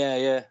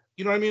 yeah.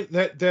 You know what I mean?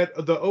 That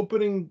the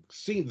opening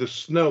scene, the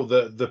snow,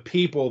 the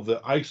people,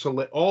 the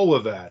isolate, all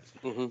of that,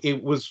 Mm-hmm.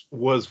 it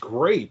was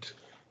great.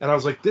 And I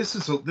was like, this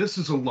is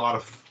a lot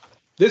of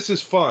this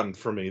is fun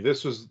for me.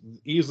 This was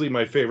easily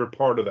my favorite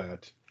part of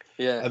that.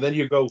 Yeah, And then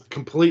you go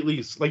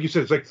completely, like you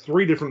said, it's like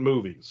three different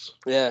movies.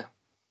 yeah.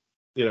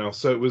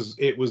 So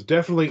it was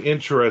definitely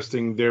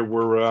interesting. There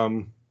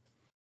were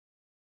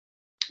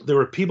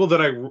people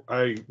that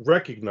I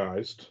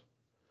recognized.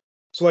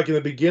 So like in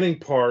the beginning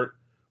part,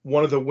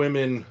 one of the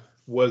women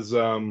was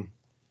the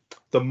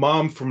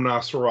mom from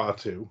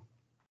Nosferatu,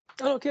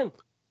 Oh, Kim.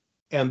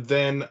 and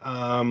then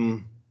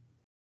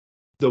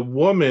the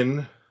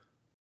woman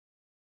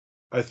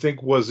I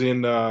think was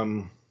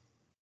in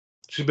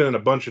she's been in a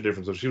bunch of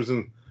different stuff. She was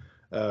in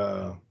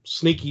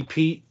Sneaky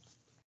Pete.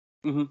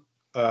 Mm-hmm.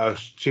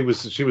 She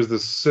was the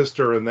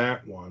sister in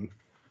that one.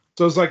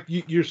 So it's like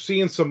you're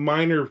seeing some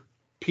minor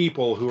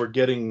people who are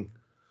getting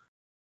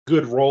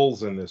good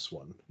roles in this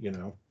one.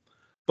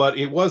 But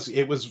it was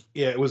a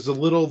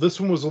little. This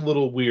one was a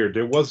little weird.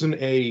 There wasn't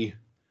a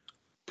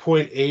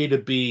point A to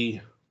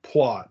B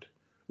plot,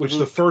 which Hmm.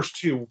 the first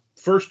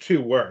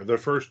two were. The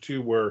first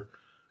two were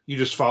you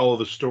just follow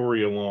the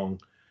story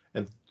along,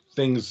 and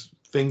things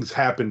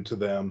happen to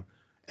them,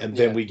 and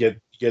then Yeah. we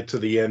get to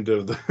the end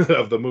of the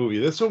of the movie.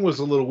 This one was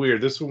a little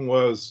weird. This one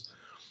was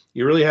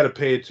you really had to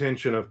pay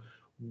attention of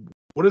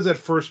what does that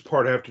first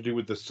part have to do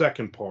with the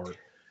second part,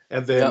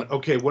 and then Yep.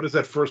 okay, what does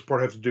that first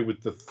part have to do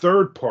with the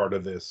third part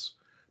of this?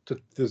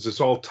 Does this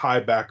all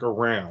tie back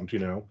around?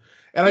 And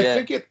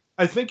Yeah.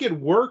 I think it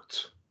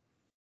worked,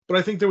 but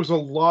I think there was a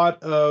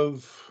lot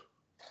of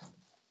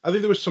I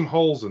think there was some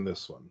holes in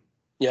this one,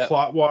 Yep.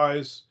 plot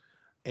wise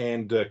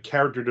and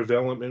character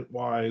development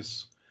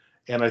wise,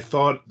 and I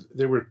thought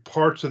there were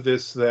parts of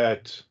this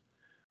that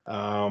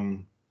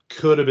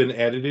could have been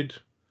edited,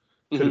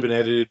 could have Hmm. been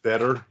edited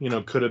better.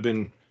 Could have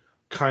been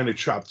kind of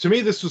chopped. To me,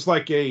 this was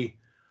like a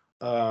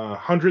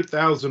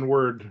 100,000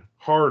 word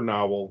horror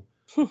novel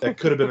that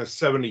could have been a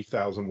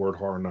 70,000 word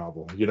horror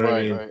novel. You know what I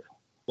Right. mean? Right.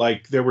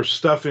 Like there was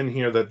stuff in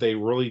here that they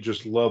really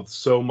just loved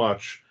so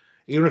much,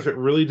 even if it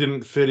really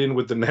didn't fit in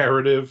with the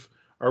narrative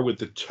or with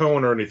the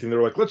tone or anything.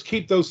 They're like, let's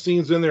keep those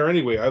scenes in there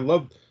anyway. I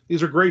love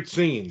these are great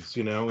scenes,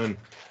 and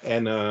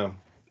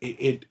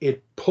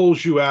it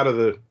pulls you out of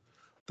the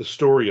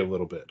story a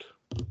little bit.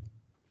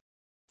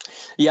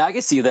 Yeah, I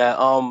can see that.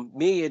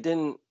 Me, it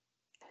didn't.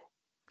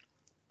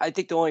 I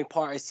think the only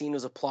part I seen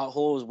was a plot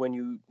hole is when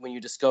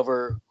you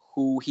discover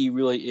who he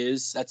really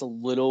is. That's a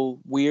little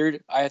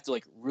weird. I have to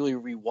like really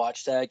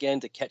rewatch that again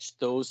to catch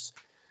those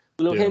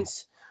little Yeah,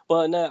 hints.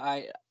 But no,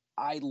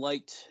 I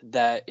liked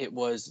that it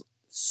was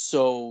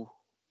so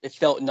it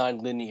felt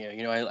non-linear.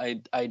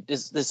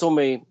 There's so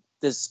many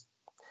there's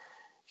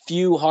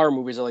few horror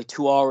movies that are like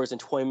 2 hours and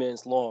 20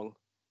 minutes long,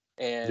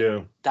 and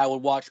yeah, that I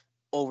would watch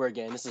over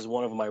again. This is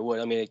one of them I would.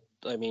 I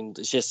mean,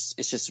 it's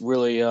just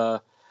really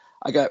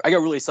I got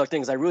really sucked in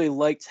because I really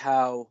liked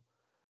how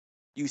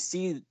you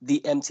see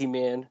the empty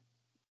man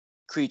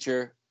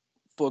creature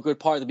for a good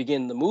part of the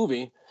beginning of the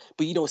movie,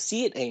 but you don't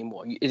see it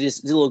anymore. It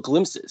is little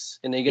glimpses,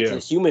 and then you get to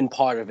the yeah. human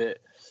part of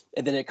it,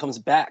 and then it comes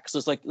back. So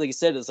it's like you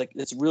said,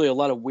 it's really a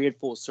lot of weird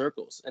full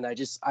circles, and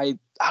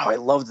I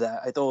loved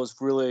that. I thought it was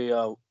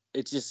really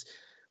it's just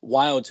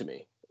wild to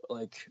me,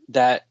 like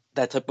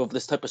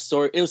this type of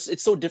story.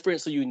 It's so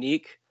different, so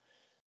unique.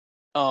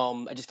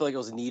 I just feel like it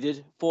was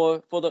needed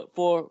for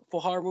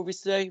horror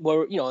movies today.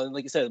 Where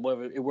like you said,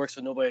 whether it works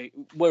for nobody,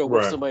 whether it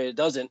works for Right. somebody, it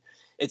doesn't.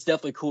 It's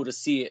definitely cool to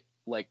see it.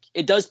 Like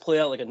it does play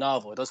out like a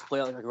novel. It does play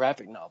out like a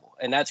graphic novel,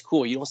 and that's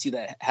cool. You don't see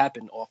that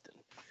happen often.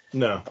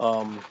 No.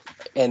 Um,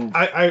 and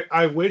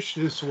I wish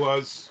this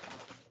was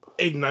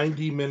a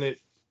 90-minute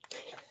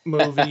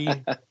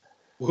movie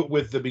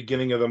with the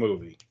beginning of the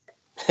movie.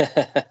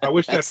 I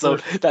wish that's so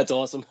that's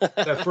awesome.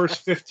 that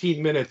first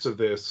 15 minutes of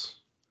this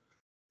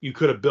you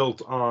could have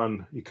built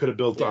on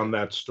Yeah,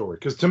 that story,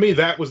 because to me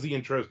that was the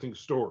interesting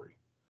story.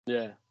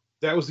 yeah,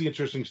 That was the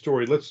interesting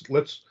story.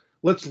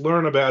 Let's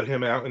learn about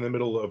him out in the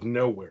middle of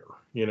nowhere.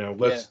 yeah,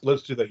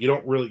 Let's do that. You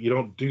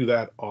don't do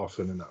that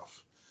often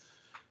enough.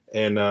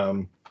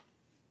 And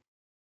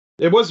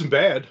it wasn't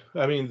bad.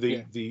 I mean,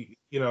 yeah,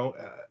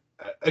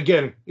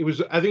 again,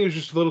 I think it was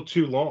just a little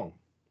too long.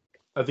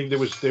 I think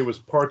there was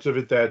parts of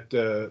it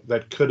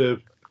that could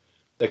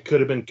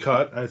have been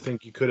cut. I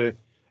think you could have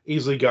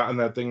easily gotten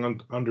that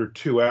thing under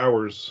 2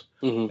 hours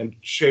hmm, and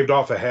shaved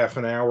off a half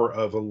an hour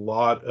of a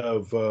lot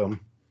of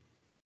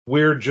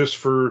weird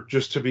just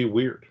to be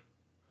weird.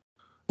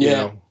 You yeah.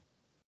 know,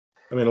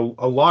 I mean,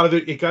 a lot of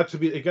it got to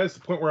the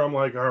point where I'm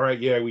like, all right,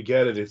 yeah, we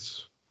get it.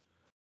 It's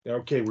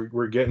okay.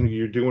 We're getting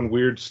you're doing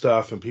weird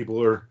stuff, and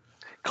people are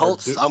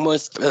Cults.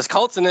 There's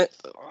cults in it.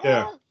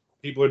 yeah,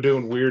 people are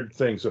doing weird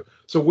things.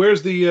 So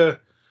where's the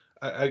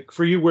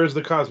for you? Where's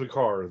the cosmic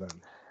horror then?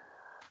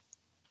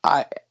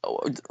 I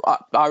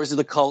obviously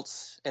the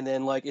cults, and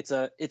then like it's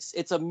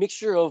a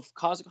mixture of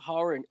cosmic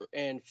horror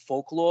and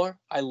folklore.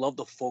 I love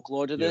the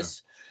folklore to Yeah,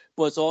 this,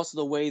 but it's also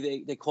the way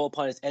they call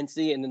upon this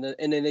entity, and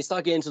then they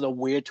start getting into the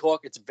weird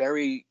talk. It's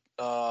very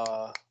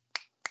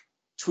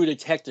True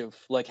Detective,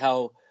 like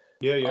how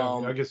yeah.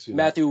 I can see that.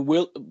 Matthew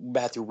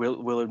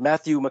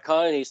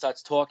McConaughey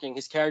starts talking.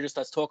 His character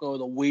starts talking over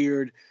the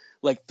weird,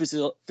 like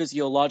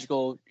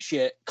physiological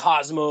shit,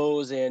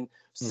 cosmos and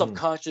Hmm.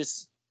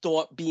 subconscious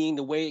thought being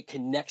the way it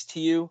connects to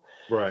you.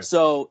 Right.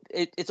 So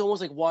it's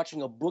almost like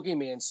watching a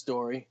boogeyman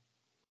story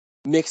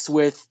mixed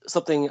with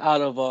something out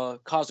of a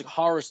cosmic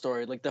horror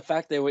story. Like the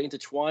fact they were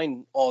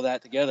intertwined all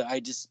that together,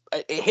 it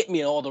hit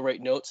me on all the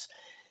right notes.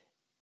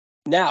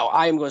 Now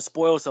I am going to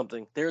spoil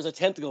something. There's a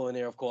tentacle in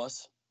there, of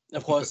course.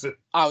 Of course,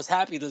 I was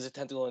happy there's a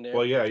tentacle in there.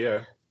 Well,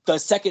 yeah. The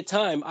second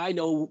time, I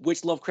know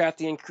which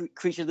Lovecraftian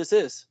creature this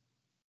is,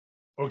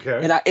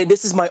 Okay. and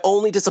this is my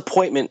only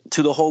disappointment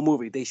to the whole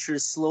movie. They should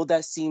have slowed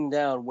that scene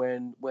down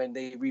when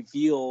they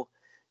reveal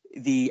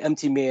the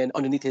empty man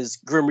underneath his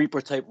Grim Reaper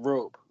type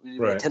robe. When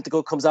the Right.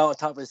 tentacle comes out on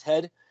top of his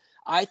head,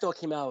 I thought it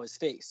came out of his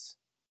face.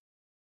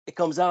 It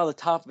comes out of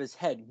the top of his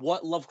head.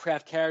 What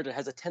Lovecraft character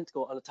has a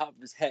tentacle on the top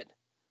of his head?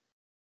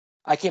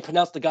 I can't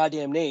pronounce the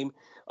goddamn name.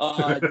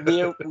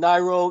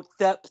 Niro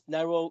Thep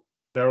Niro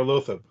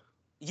Darylotha.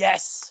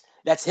 Yes,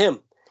 that's him.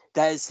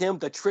 That is him,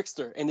 the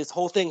trickster. And this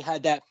whole thing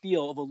had that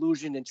feel of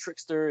illusion and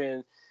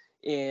trickster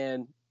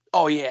and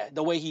oh yeah,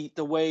 the way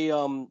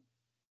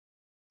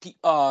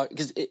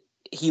because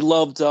he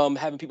loved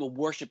having people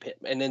worship him,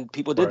 and then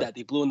people did Right. that.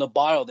 They blew in the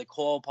bottle. They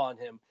called upon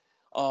him.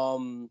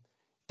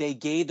 They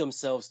gave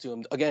themselves to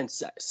him again.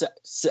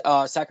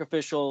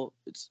 Sacrificial,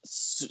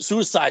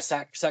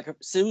 suicidal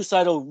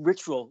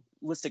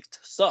ritualistic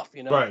stuff.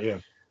 You know. Right. Yeah.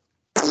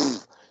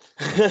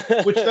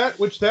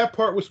 Which that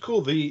part was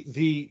cool.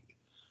 The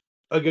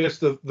I guess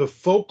the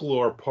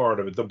folklore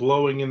part of it, the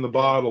blowing in the Yeah.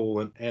 bottle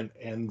and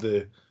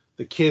the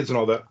kids and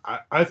all that.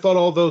 I thought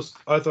all those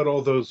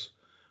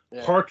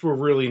Yeah. parts were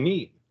really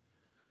neat.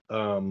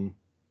 Um,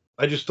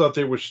 I just thought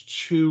there was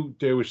too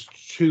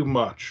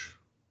much,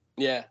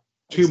 Yeah. I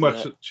can too see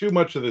much, that. too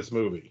much of this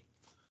movie.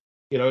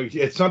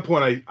 At some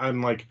point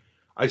I'm like,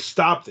 I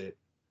stopped it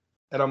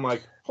and I'm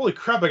like, holy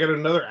crap, I got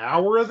another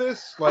hour of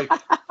this. Like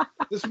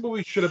this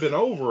movie should have been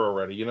over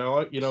already.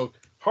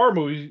 Horror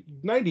movie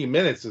 90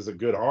 minutes is a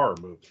good horror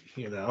movie.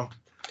 Yeah.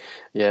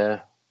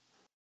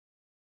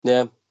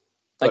 Yeah. I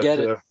But get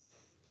it.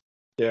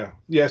 yeah.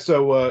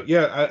 So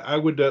yeah, I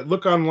would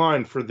look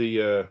online for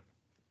the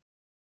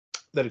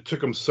that it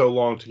took them so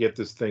long to get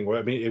this thing. Well,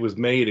 I mean, it was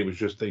made. It was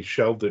just they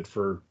shelved it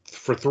for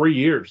 3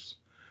 years.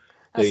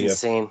 That's They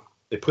insane.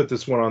 they put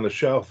this one on the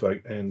shelf,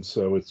 and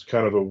so it's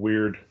kind of a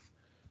weird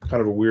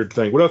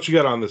thing. What else you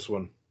got on this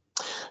one?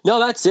 No,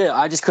 that's it.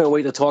 I just couldn't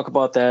wait to talk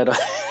about that.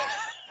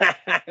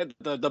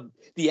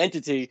 The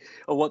entity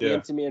of what the Yeah,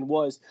 Empty Man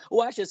was.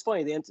 Well, actually, it's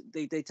funny.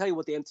 They tell you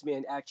what the Empty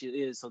Man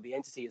actually is. So the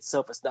entity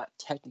itself is not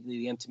technically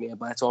the Empty Man,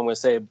 but that's all I'm going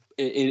to say.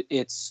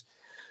 It's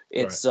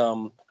right.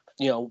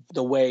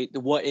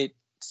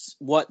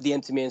 what the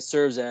Empty Man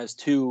serves as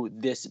to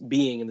this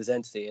being and this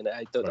entity, and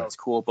I thought that Right. was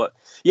cool. But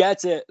yeah,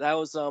 that's it. That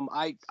was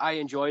I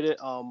enjoyed it.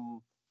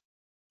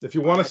 If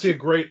you want I to see a actually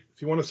great,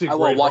 if you want to see a I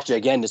will great, watch it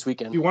again this if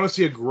weekend. you want to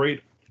see a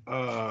great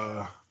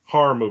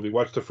horror movie,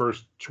 watch the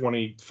first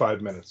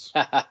 25 minutes.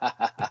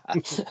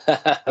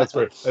 That's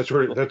where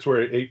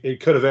it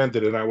could have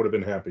ended, and I would have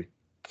been happy.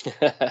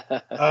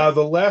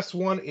 The last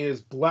one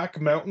is Black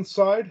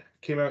Mountainside.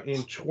 Came out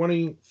in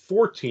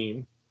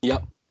 2014.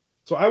 Yep.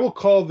 So I will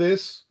call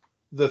this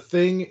The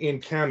Thing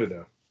in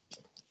Canada.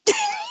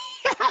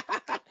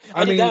 I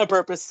did mean, that on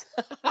purpose.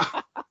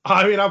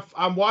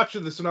 I'm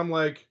watching this and I'm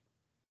like,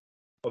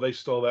 oh, they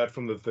stole that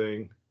from The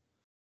Thing.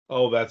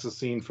 Oh, that's a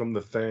scene from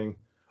The Thing.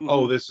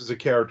 Oh, this is a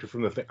character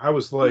from The Thing. I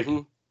was like,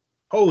 Mm-hmm.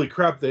 holy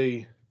crap!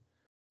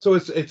 So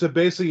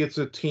basically it's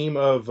a team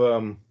of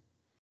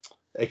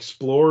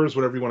explorers,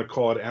 whatever you want to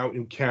call it, out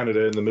in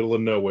Canada in the middle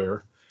of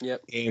nowhere.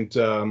 Yep.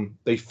 And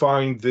they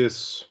find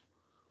this.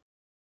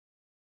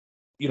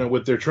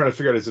 What they're trying to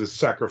figure out, is it a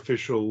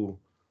sacrificial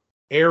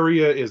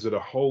area? Is it a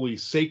holy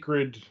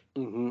sacred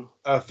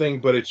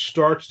thing? But it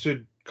starts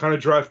to kind of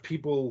drive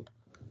people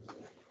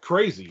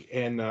crazy,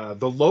 and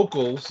the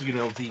locals,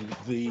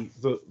 the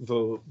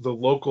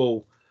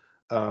local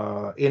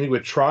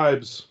Inuit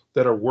tribes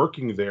that are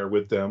working there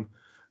with them,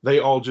 they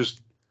all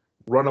just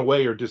run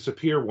away or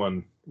disappear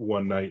one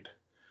night,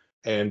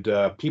 and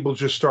people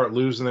just start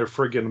losing their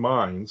friggin'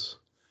 minds,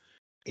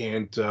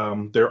 and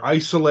they're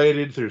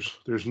isolated.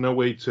 There's no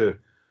way to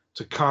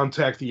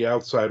contact the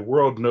outside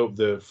world. No,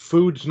 the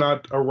food's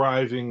not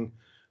arriving,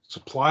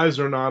 supplies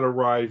are not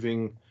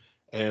arriving,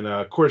 and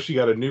of course you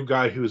got a new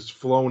guy who's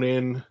flown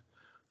in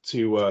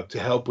to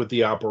help with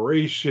the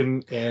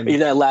operation. And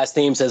That last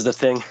name says The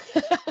Thing.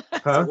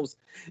 huh?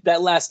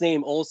 That last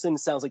name Olsen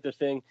sounds like The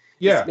Thing.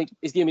 Yeah,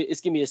 It's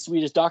giving me a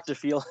Swedish doctor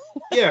feel.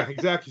 yeah,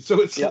 exactly.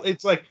 So it's Yep.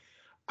 it's like,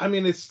 I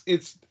mean, it's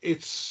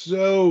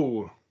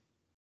so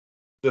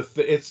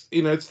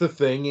it's the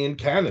thing in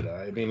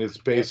Canada. I mean, it's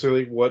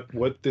basically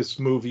what this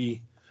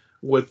movie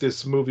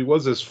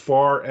was, as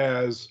far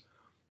as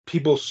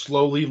people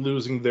slowly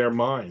losing their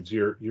minds.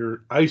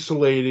 You're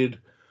isolated.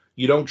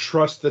 You don't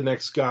trust the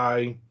next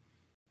guy.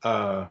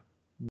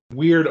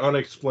 Weird,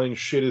 unexplained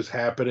shit is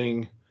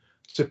happening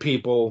to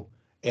people,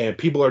 and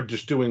people are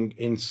just doing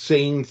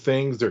insane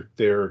things.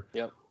 They're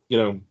Yep.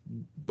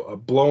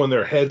 blowing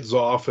their heads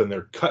off, and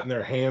they're cutting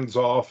their hands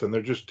off, and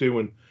they're just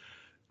doing.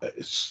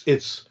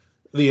 It's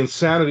the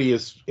insanity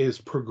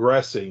is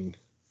progressing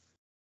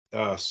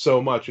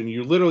so much, and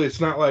you literally, it's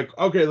not like,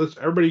 okay, let's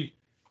everybody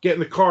get in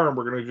the car and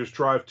we're going to just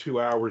drive 2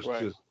 hours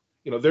Right.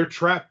 to, they're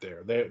trapped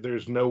there.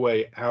 There's no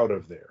way out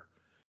of there.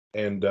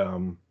 And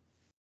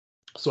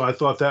so I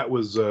thought it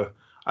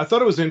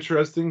was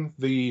interesting.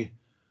 The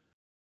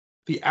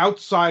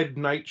outside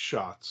night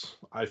shots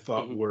I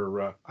thought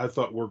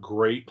were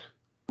great.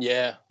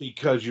 Yeah.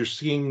 Because you're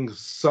seeing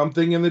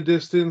something in the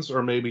distance,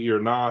 or maybe you're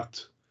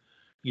not.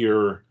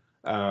 You're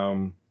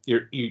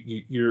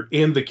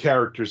in the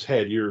character's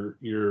head.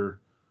 You're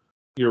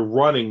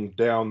running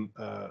down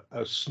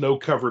a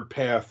snow-covered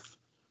path,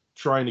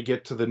 trying to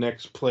get to the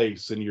next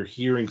place, and you're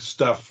hearing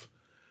stuff,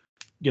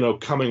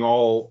 coming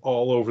all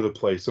over the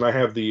place. And I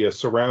have the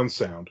surround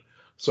sound,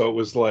 so it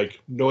was like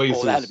noises.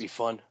 Oh, that'd be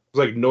fun. It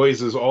was like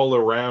noises all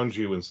around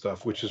you and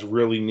stuff, which is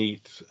really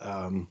neat.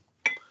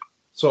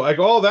 So like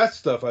all that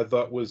stuff I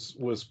thought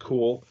was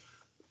cool.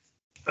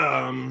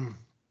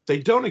 They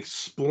don't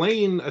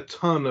explain a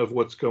ton of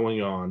what's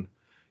going on.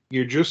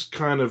 You're just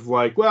kind of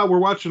like, well, we're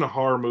watching a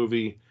horror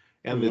movie,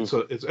 and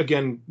Mm-hmm. it's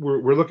again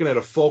we're looking at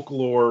a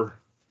folklore,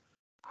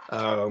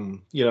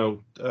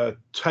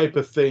 type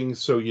of thing.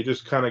 So you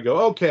just kind of go,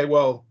 okay,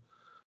 well,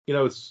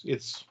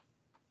 it's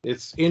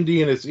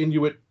Indian, it's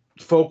Inuit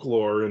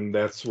folklore, and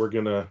that's we're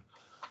gonna,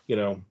 you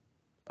know,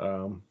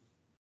 um,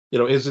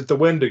 is it the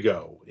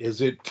Wendigo?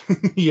 Is it,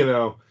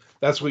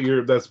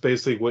 that's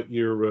basically what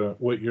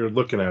you're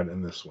looking at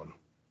in this one.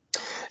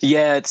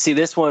 Yeah, see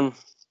this one.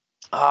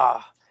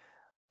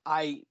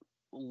 I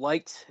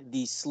liked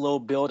the slow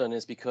build on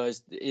this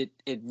because it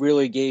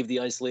really gave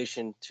the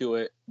isolation to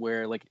it,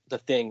 where like the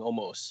thing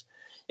almost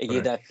it gave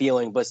Right. that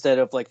feeling. But instead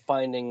of like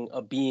finding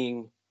a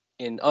being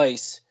in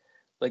ice,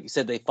 like you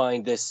said, they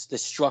find this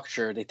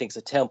structure. They think it's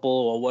a temple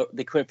or what.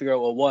 They couldn't figure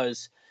out what it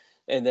was,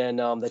 and then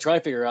they try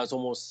to figure out. It's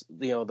almost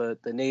the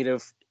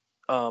native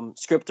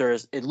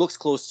scripters. It looks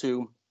close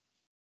to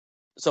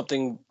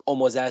something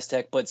almost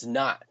Aztec, but it's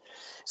not.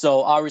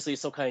 So obviously,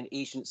 it's some kind of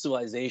ancient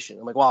civilization.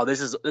 I'm like, wow,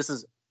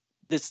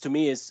 this to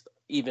me is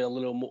even a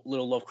little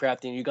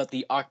Lovecraftian. You got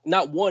the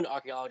not one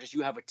archaeologist,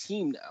 you have a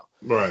team now.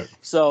 Right.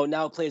 So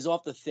now it plays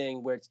off the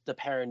thing where it's the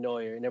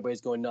paranoia and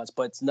everybody's going nuts,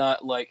 but it's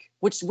not like,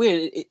 which is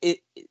weird. It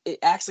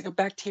acts like a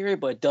bacteria,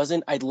 but it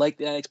doesn't. I'd like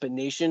that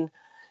explanation,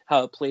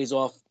 how it plays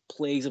off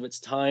plagues of its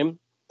time,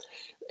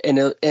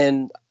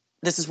 and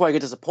this is why I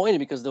get disappointed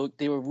because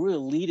they were really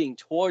leading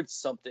towards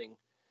something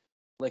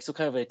like some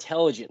kind of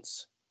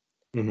intelligence.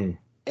 Mm-hmm.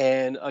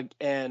 And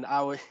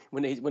I was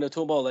when they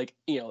told about like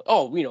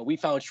we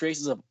found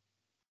traces of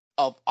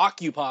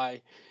Occupy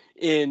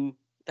in,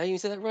 did I even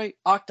say that right?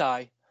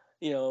 Octi,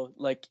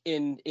 like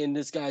in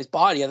this guy's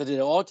body after they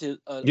did an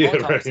Yeah.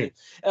 autopsy. Right.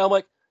 And I'm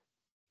like,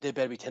 there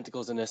better be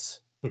tentacles in this.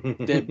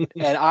 And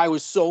I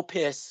was so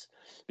pissed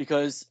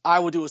because I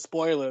would do a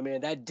spoiler,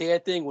 man. That dare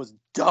thing was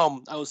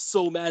dumb. I was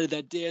so mad at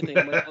that dare thing.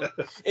 I'm like,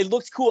 it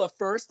looked cool at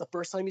first, the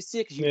first time you see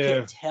it, because you Yeah.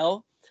 can't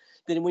tell.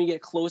 Then when you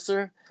get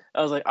closer,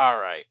 I was like, all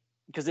right.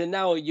 Because then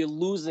now you're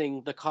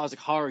losing the cosmic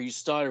horror you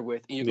started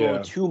with, and you're going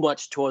Yeah. too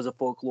much towards the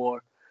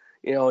folklore.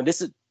 And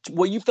this is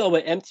what you felt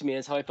about Empty Man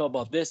is how I felt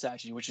about this,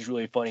 actually, which is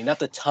really funny. Not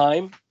the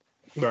time,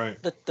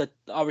 Right. the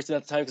obviously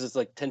not the time because it's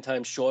like 10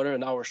 times shorter,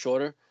 an hour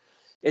shorter.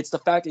 It's the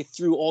fact they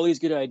threw all these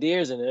good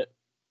ideas in it,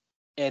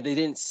 and they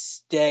didn't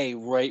stay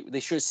right. They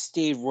should have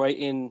stayed right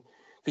in,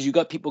 because you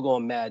got people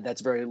going mad.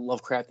 That's very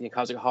Lovecraftian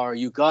cosmic horror.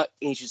 You got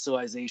ancient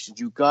civilizations.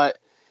 You got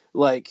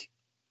like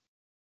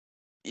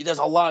there's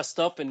a lot of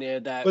stuff in there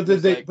that But did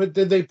was they? like, But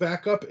did they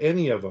back up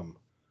any of them?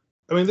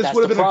 I mean, this that's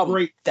would the have been a problem.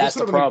 great. This That's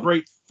would the have been a problem.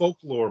 great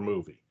folklore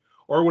movie,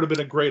 or it would have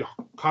been a great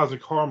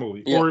cosmic horror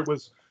movie, Yeah. or it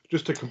was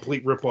just a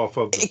complete ripoff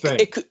of the It, thing.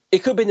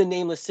 it could have been the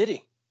Nameless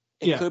City.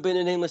 It Yeah. could have been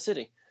the Nameless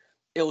City.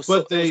 But It was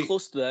they.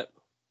 close to that.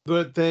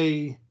 But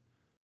they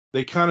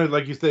kind of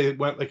like you say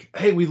went like,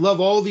 hey, we love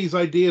all these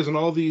ideas and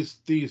all these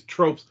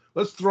tropes.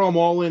 Let's throw them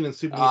all in and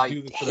see if we can I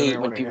do this in an hate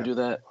hour when and a people half. do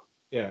that.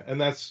 Yeah, and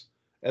that's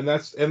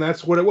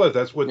what it was.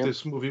 That's what Yeah.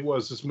 this movie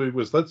was. This movie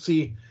was, let's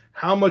see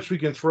how much we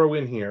can throw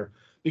in here,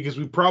 because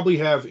we probably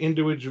have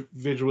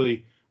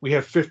individually we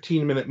have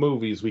 15-minute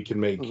movies we can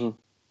make Mm-hmm.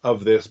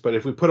 of this, but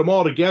if we put them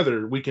all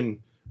together, we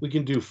can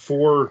do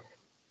 4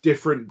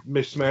 different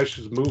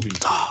mishmashes of movies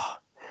here.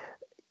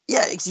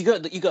 Yeah,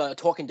 you got a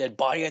Talking Dead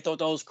body. I thought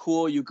that was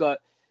cool.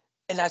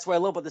 And that's what I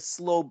love about the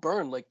slow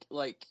burn.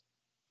 Like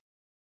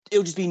it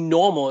would just be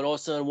normal, and all of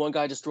a sudden one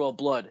guy just threw up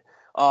blood.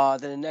 Then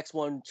the next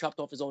one chopped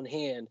off his own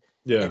hand,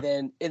 Yeah, and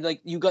then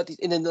like you got these,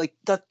 and then like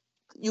that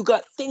you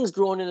got things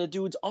growing in a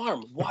dude's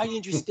arm. Why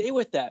didn't you stay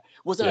with that?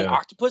 Was that an yeah,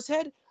 octopus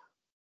head?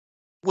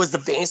 Was the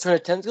veins turning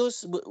to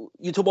tentacles?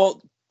 You talk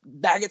about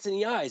maggots in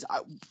the eyes.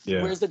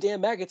 yeah, Where's the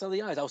damn maggots on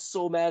the eyes? I was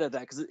so mad at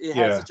that because it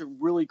had yeah. such a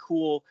really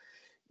cool.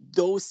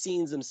 Those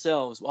scenes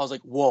themselves, I was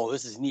like, "Whoa,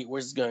 this is neat.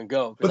 Where's this gonna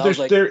go?" Because But I was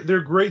like,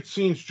 they're great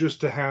scenes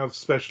just to have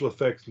special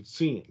effects and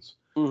scenes.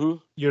 "Mm-hmm."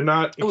 You're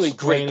not I mean, great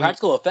explaining.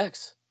 practical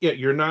effects. Yeah,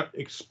 you're not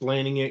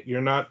explaining it.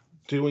 You're not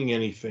doing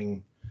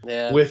anything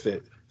Yeah, with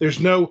it. There's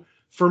no.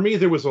 For me,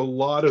 there was a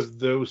lot of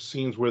those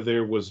scenes where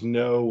there was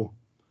no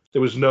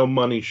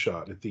money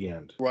shot at the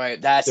end.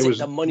 right. That's There it. was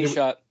The money there,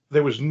 shot.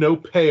 there was no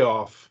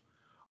payoff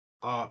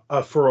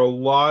for a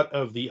lot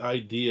of the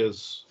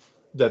ideas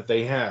that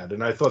they had,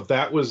 and I thought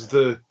that was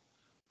a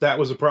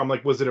problem.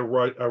 Like, was it a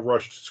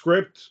rushed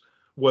script?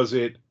 Was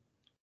it,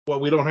 well,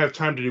 we don't have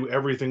time to do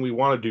everything we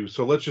want to do,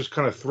 so let's just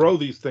kind of throw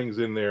these things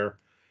in there,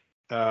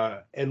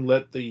 and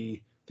let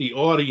the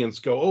audience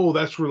go, oh,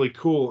 that's really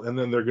cool, and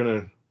then they're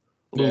gonna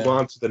move Yeah.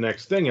 on to the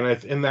next thing,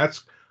 and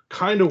that's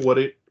kind of what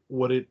it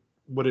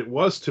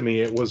was to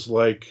me. It was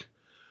like,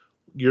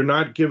 you're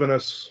not giving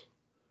us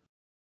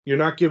you're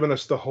not giving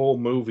us the whole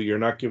movie. You're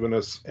not giving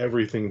us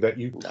everything that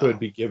you could No.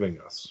 be giving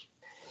us.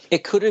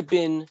 It could have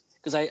been.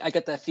 because I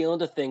got that feeling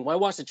the thing. When I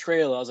watched the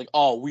trailer, I was like,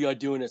 oh, we are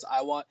doing this.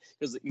 I want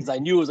because I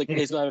knew it was like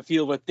it's gonna have a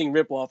feel of a Thing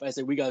ripoff. I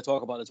said we gotta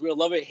talk about this. We'll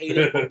love it, hate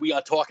it, but we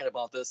are talking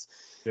about this.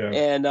 Yeah.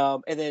 And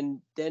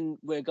then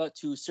when it got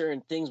to certain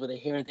things where they're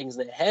hearing things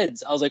in their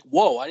heads, I was like,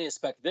 whoa, I didn't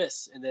expect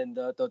this. And then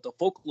the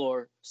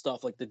folklore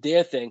stuff, like the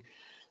dare thing,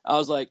 I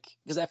was like,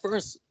 because at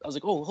first I was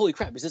like, oh, holy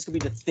crap, is this gonna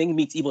be the Thing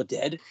meets Evil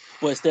Dead?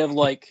 But instead of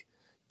like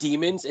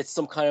demons, it's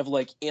some kind of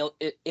like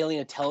alien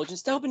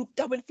intelligence. That would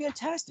have been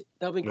fantastic.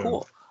 That would have been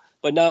cool.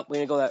 But no, we're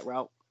gonna go that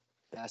route,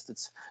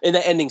 bastards. And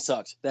the ending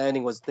sucked. The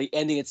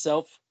ending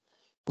itself.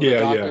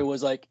 It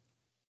was like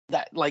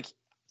that. Like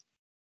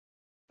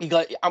he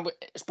got.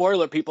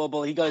 Spoiler, people,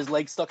 but he got his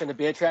leg stuck in the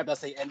bear trap.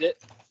 That's how they end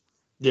it.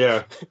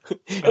 Yeah.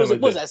 It was like,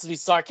 was that supposed to be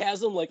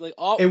sarcasm? Like,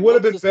 oh, it would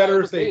have been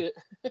better if they.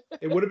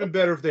 It would have been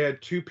better if they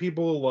had two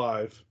people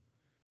alive.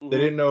 Mm-hmm. They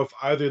didn't know if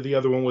either the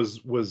other one was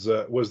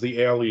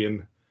the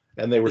alien,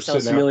 and they were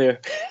sitting familiar.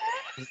 Out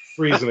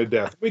freezing to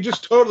death. We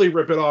just totally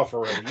rip it off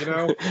already, you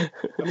know.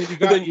 I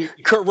mean,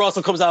 Kurt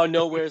Russell comes out of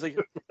nowhere. It's like,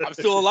 I'm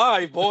still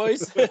alive,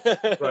 boys. Right.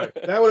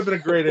 That would have been a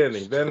great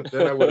ending. Then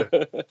I would have.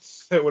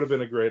 That would have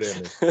been a great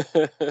ending.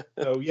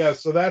 So yeah.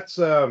 So that's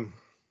that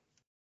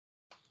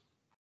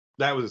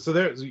was it. So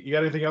there. You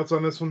got anything else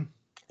on this one?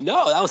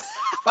 No, that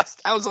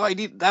was all I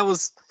need. That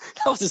was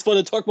just fun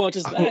to talk about.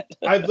 Just that.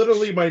 I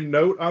literally, my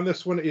note on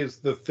this one is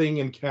The Thing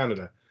in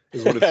Canada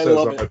is what it says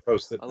on my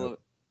post-it. I love it.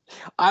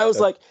 I was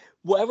like,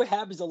 whatever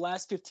happens the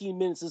last 15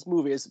 minutes of this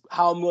movie is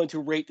how I'm going to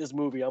rate this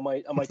movie on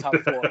my top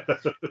 4.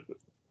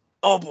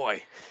 Oh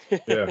boy.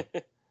 Yeah.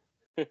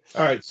 All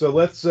right, so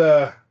let's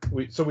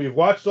we've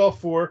watched all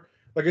 4.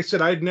 Like I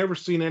said, I'd never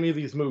seen any of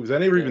these movies. I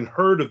never even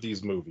heard of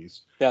these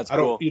movies. That's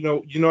cool. You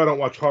know I don't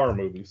watch horror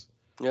movies.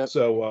 Yeah.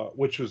 So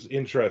which was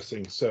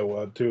interesting.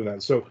 So doing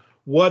that. So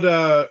what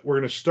we're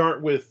gonna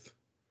start with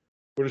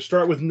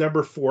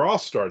number 4. I'll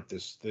start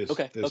this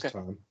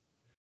time.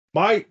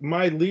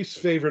 My least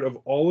favorite of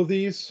all of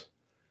these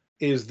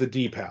is The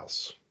Deep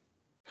House.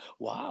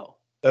 Wow.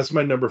 That's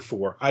my number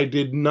 4. I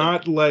did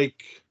not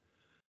like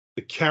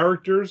the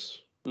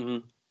characters.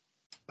 Mm-hmm.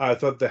 I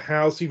thought the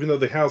house, even though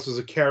the house is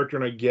a character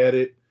and I get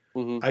it,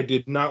 I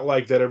did not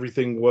like that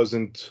everything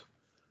wasn't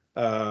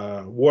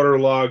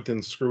waterlogged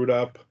and screwed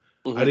up.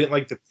 Mm-hmm. I didn't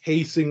like the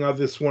pacing of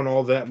this one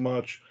all that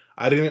much.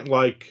 I didn't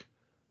like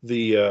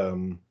the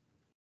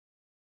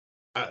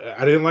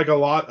I didn't like a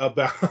lot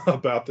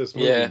about this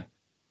movie.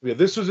 Yeah,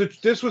 this was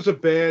a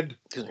bad,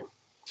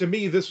 to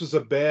me, this was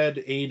a bad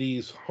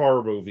 80s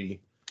horror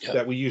movie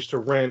that we used to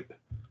rent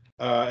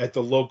at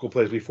the local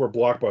place before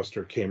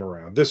Blockbuster came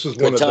around. This was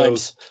one of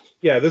those.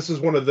 Yeah, this is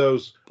one of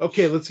those.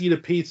 Okay, let's eat a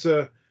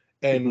pizza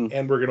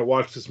and we're gonna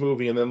watch this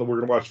movie, and then we're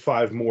gonna watch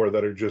 5 more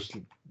that are just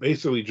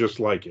basically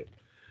just like it.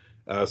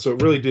 So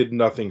it really did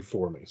nothing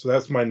for me. So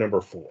that's my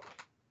number 4.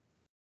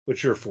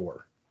 What's your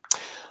 4?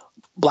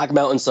 Black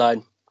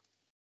Mountainside.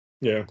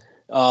 Yeah.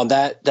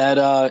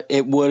 That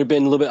it would have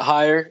been a little bit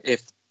higher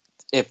if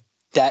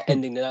that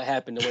ending did not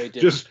happen the way it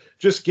did.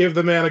 Just give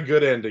the man a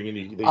good ending, and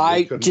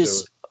they couldn't do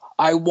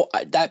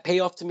it. That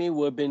payoff to me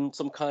would have been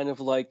some kind of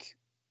like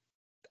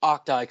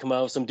octi come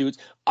out of some dude's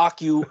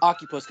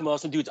octopus come out of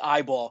some dude's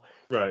eyeball.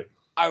 Right.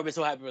 I would have been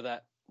so happy with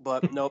that,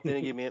 but nope, they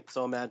didn't give me it.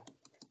 So I'm mad.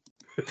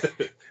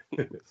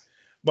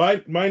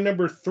 My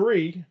number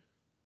 3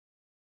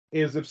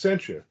 is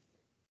Absentia.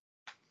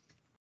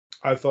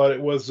 I thought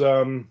it was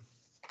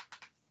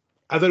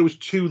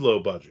too low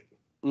budget.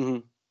 Mm-hmm.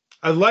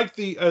 I like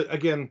the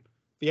again,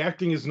 the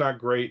acting is not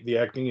great. The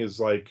acting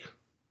is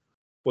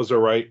was all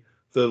right.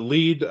 The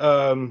lead,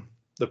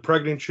 the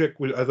pregnant chick,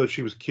 I thought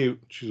she was cute.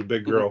 She's a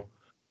big girl,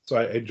 so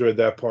I enjoyed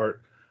that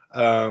part.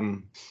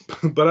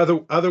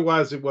 But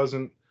otherwise, it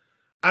wasn't.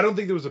 I don't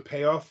think there was a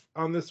payoff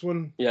on this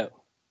one. Yeah,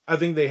 I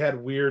think they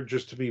had weird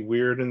just to be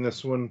weird in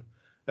this one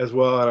as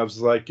well, and I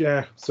was like,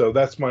 yeah. So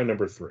that's my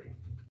number 3.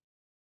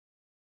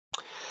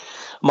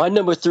 My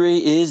number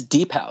 3 is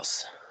Deep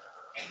House.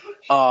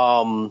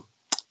 I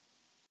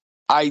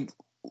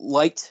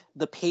liked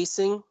the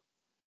pacing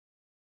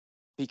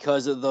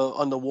because of the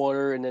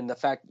underwater, and then the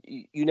fact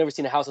you never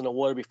seen a house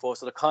underwater before,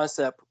 so the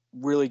concept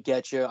really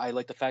gets you. I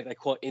like the fact I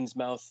caught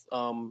Innsmouth.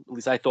 At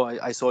least I thought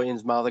I saw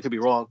Innsmouth. I could be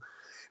wrong,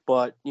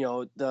 but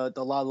the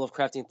lot of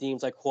Lovecraftian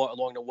themes I caught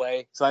along the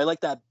way. So I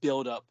like that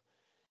build up.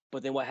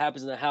 But then what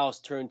happens in the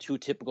house turned too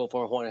typical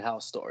for a haunted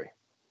house story.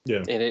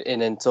 Yeah, and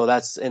then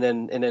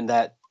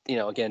that.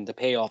 Again, the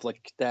payoff,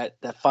 like that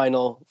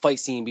final fight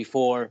scene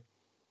before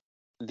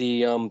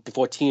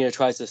before Tina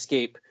tries to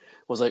escape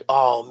was like,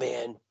 oh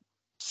man,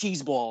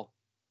 cheeseball.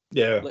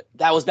 Yeah,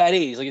 that was bad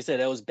 80s. Like I said,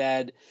 that was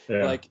bad.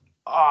 Yeah. Like,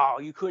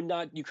 you could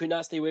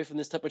not stay away from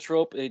this type of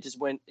trope. It just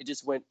went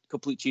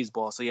complete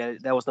cheeseball. So yeah,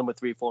 that was number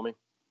 3 for me.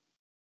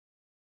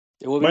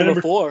 It would be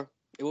number 4.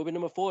 It would be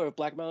number 4 if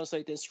Black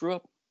Mountainside didn't screw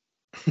up.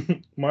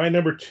 My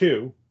number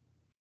 2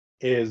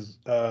 is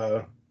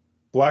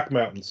Black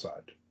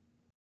Mountainside.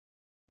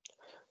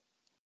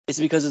 Is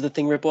it because of the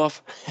Thing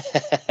ripoff?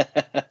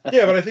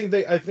 Yeah, but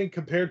I think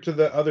compared to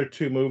the other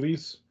 2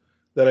 movies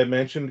that I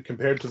mentioned,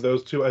 compared to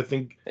those 2, I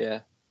think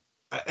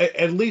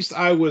at least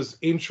I was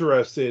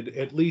interested.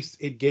 At least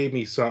it gave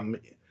me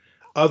something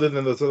other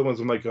than those other ones.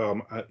 I'm like,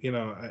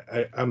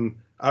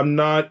 I'm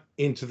not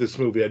into this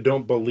movie. I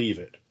don't believe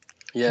it.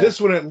 Yeah. This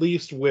one, at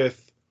least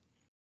with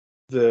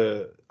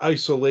the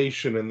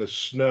isolation and the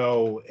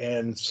snow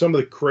and some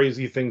of the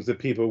crazy things that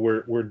people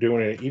were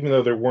doing, it, even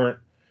though there weren't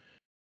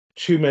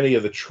too many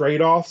of the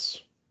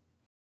trade-offs,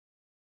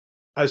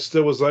 I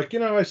still was like,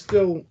 I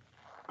still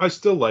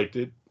liked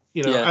it.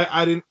 Yeah.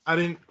 I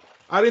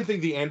didn't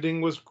think the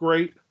ending was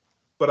great,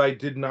 but I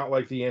did not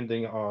like the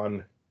ending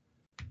on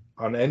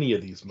any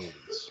of these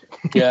movies.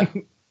 Yeah.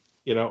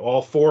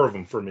 All four of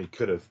them for me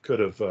could have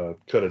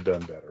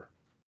done better.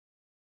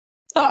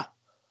 Ah.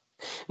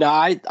 Now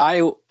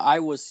I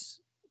was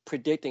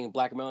predicting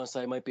Black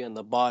Melancholy might be on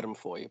the bottom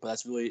for you,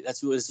 but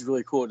this is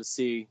really cool to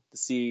see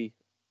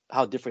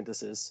how different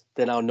this is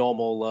than our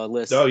normal Oh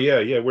list.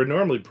 yeah, we're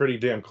normally pretty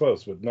damn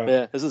close, but not.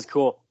 Yeah, this is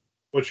cool.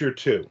 What's your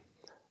two?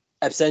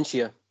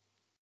 Absentia.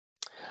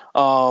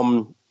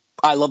 Um,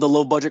 I love the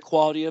low budget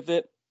quality of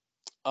it.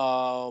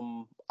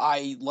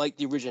 I like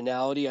the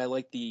originality. I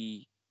like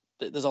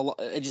there's a lot.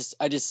 I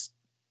just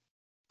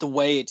the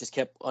way it just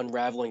kept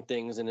unraveling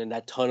things and in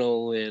that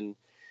tunnel, and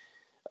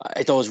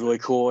I thought it was really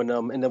cool.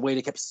 And the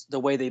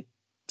way they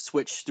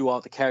switched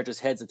throughout the characters'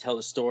 heads to tell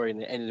the story,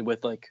 and it ended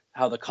with like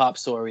how the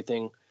cops saw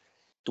everything,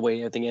 the way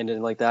everything ended,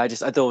 and like that. I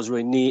thought it was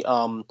really neat.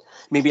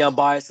 Maybe I'm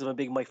biased because I'm a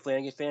big Mike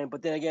Flanagan fan,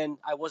 but then again,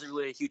 I wasn't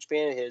really a huge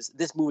fan of his.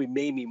 This movie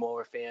made me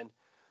more of a fan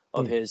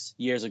of his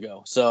years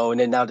ago. So, and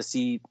then now to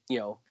see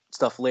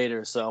stuff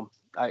later, so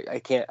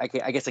I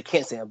guess I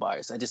can't say I'm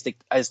biased. I just thought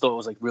it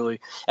was like really.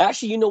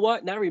 Actually, you know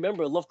what? Now I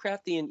remember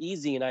Lovecraftian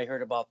Easy, and I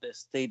heard about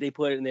this. They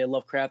put it in their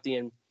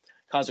Lovecraftian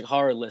cosmic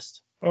horror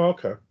list. Oh,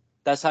 okay.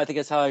 That's how I think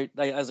that's how I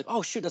was like,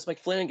 oh shoot, that's Mike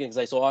Flanagan because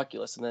I saw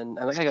Oculus, and then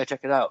I'm like, I gotta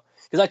check it out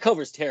because that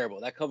cover is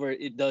terrible. That cover,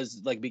 it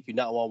does like make you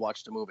not want to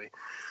watch the movie.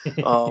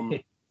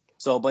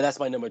 So, but that's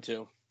my number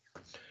two.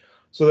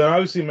 So then,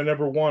 obviously, my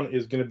number one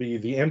is going to be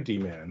The Empty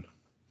Man,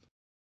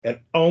 and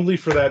only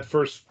for that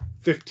first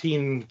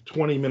 15,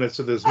 20 minutes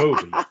of this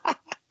movie.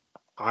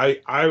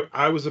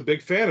 I was a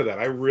big fan of that.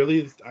 I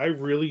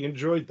really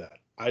enjoyed that.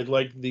 I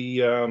liked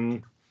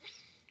the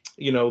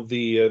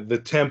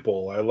the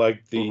temple. I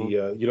liked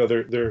the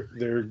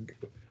they're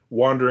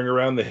wandering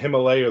around the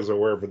Himalayas or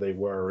wherever they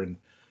were, and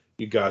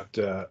you got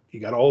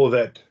all of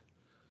that.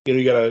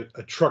 You got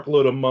a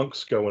truckload of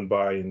monks going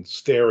by and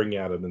staring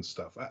at him and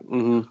stuff.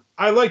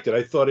 I liked it.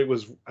 I thought it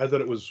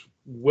was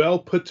well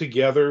put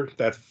together.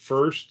 That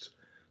first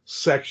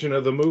section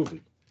of the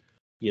movie,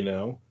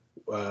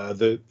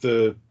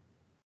 the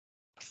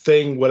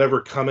thing,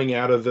 whatever coming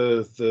out of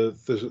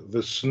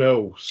the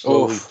snow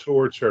slowly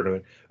towards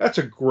her. That's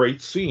a great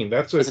scene.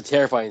 That's a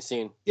terrifying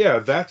scene. Yeah,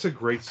 that's a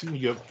great scene.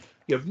 You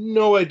have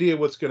no idea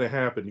what's going to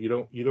happen. You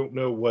don't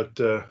know what's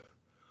going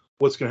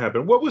to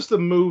happen. What was the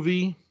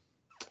movie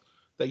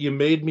that you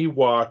made me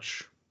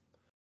watch?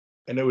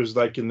 And it was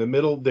like in the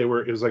middle. It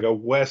was like a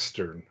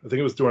Western. I think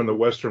it was during the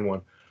Western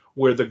one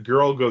where the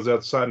girl goes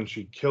outside and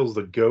she kills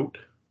the goat.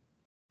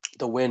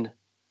 The Wind.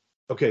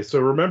 Okay, so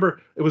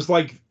remember, it was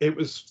like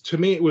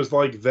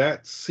that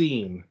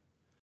scene.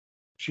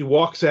 She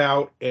walks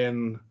out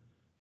and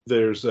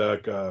there's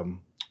a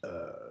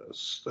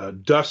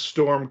dust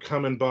storm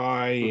coming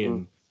by,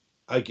 and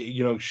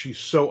she's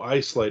so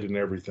isolated and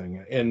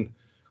everything. And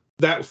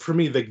that, for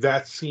me,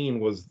 that scene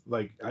was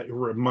like, it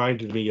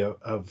reminded me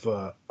of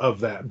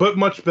that, but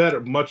much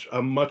better,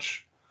 a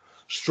much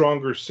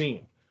stronger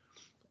scene.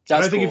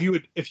 And I think cool.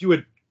 if you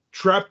had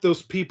trapped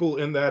those people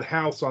in that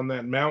house on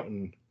that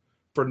mountain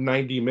for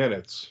 90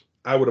 minutes,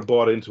 I would have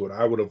bought into it.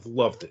 I would have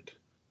loved it.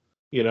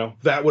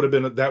 That would have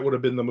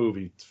been the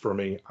movie for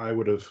me. I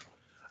would have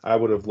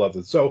loved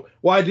it. So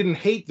while I didn't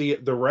hate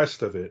the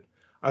rest of it,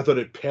 I thought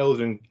it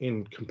paled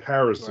in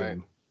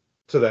comparison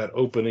to that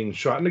opening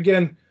shot. And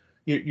again,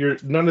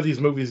 none of these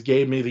movies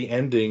gave me the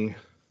ending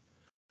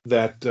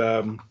that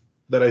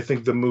I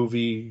think the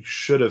movie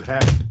should have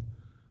had.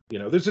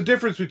 There's a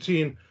difference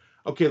between,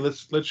 okay,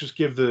 let's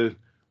give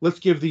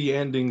the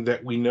ending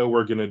that we know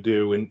we're going to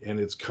do, and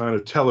it's kind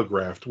of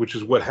telegraphed, which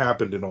is what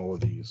happened in all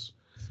of these.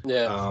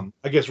 Yeah.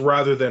 I guess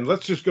rather than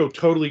let's just go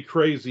totally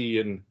crazy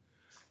and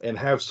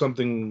have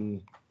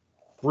something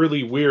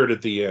really weird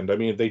at the end. I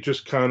mean, they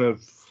just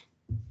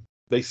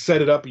they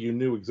set it up, and you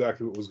knew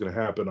exactly what was going to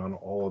happen on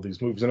all of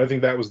these movies, and I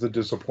think that was the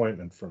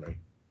disappointment for me.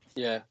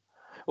 Yeah.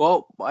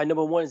 Well, my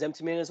number one is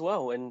Empty Man as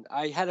well, and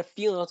I had a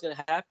feeling it was going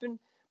to happen,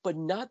 but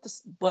not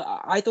this. But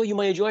I thought you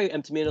might enjoy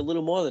Empty Man a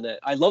little more than that.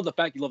 I love the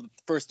fact you love the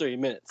first 30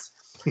 minutes.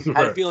 I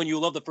had a feeling you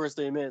loved the first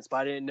 30 minutes, but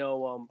I didn't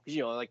know.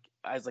 Like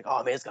I was like,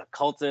 oh man, it's got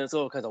cults in it, it's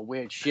all kinds of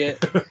weird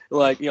shit.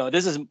 Like,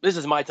 this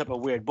is my type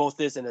of weird. Both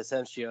this and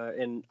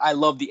Absentia, and I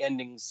love the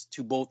endings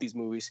to both these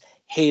movies.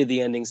 Hated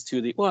the endings to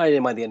I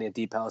didn't mind the ending of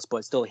Deep House,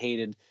 but still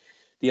hated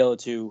the other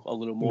two a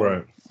little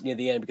more near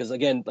the end, because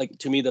again, like,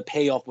 to me, the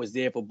payoff was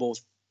there for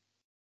both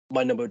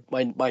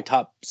my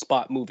top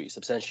spot movies,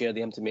 Absentia,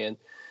 The Empty Man.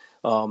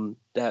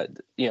 That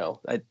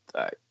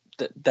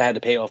that had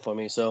to pay off for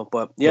me. So,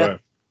 but yeah.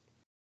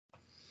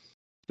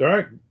 All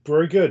right,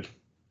 very good.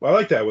 Well, I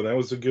like that one. That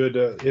was a good,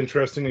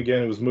 interesting.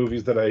 Again, it was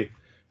movies that I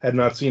had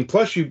not seen.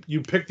 Plus,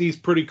 you picked these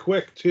pretty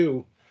quick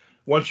too.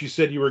 Once you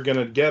said you were going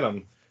to get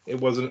them, it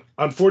wasn't.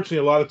 Unfortunately,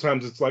 a lot of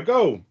times it's like,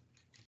 oh,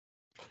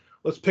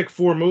 let's pick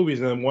four movies,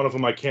 and then one of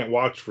them I can't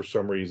watch for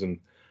some reason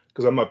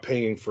because I'm not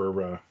paying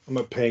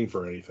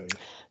for anything.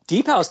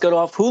 Deep House got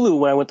off Hulu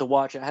when I went to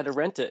watch it. I had to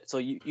rent it. So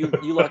you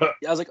like I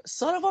was like,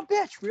 son of a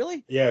bitch,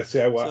 really? Yeah, see,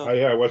 So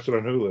I watched it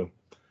on Hulu.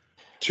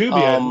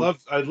 Tubi,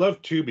 I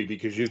love Tubi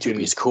because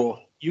Tubi's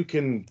cool. you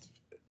can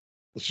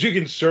you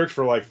can search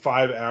for like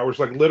 5 hours,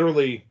 like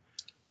literally.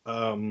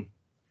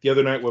 The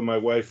other night when my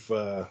wife,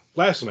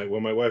 last night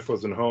when my wife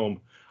wasn't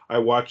home, I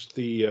watched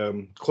the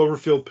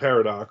Cloverfield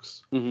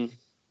Paradox, Mm-hmm.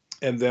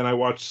 and then I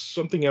watched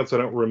something else I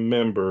don't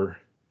remember,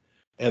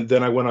 and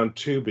then I went on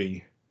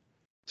Tubi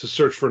to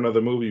search for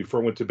another movie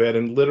before I went to bed,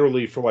 and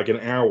literally for like an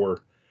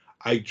hour,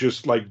 I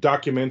just like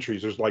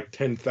documentaries. There's like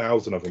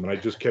 10,000 of them, and I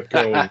just kept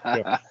going.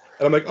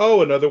 And I'm like,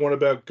 oh, another one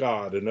about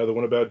God, another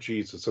one about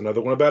Jesus, another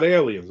one about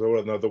aliens, oh,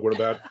 another one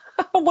about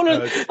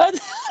uh,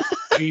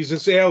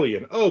 Jesus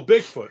alien, oh,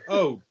 Bigfoot,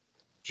 oh,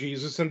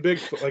 Jesus and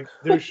Bigfoot. Like,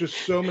 there's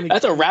just so many.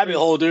 That's a rabbit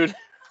hole, dude.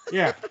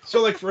 Yeah.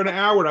 So like for an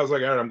hour, I was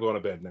like, all right, I'm going to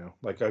bed now.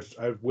 Like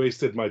I've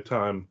wasted my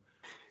time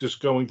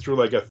just going through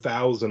like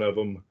 1,000 of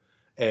them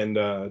and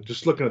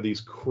just looking at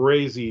these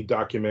crazy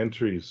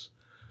documentaries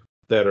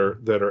that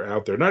are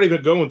out there. Not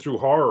even going through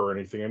horror or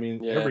anything. I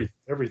mean, Yeah.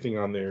 everything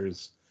on there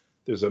is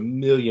there's a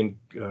million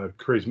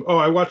crazy. Oh,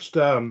 I watched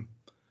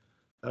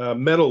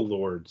Metal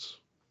Lords.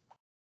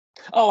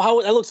 Oh,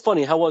 how that looks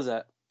funny. How was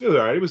that? It was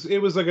all right. It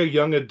was like a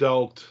young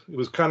adult. It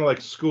was kind of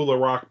like School of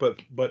Rock, but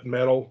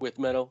metal. With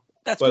metal.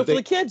 That's But good for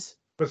the kids.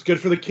 It's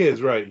good for the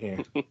kids, right?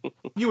 Yeah.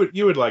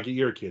 You would like it.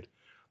 You're a kid.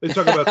 They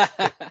talk about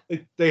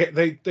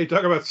they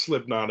talk about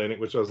Slipknot in it,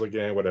 which I was like,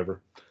 yeah, whatever.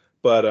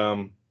 But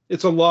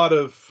it's a lot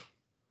of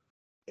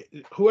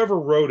whoever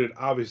wrote it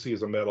obviously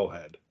is a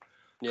metalhead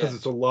because Yeah.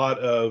 it's a lot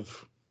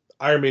of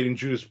Iron Maiden,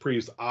 Judas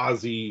Priest,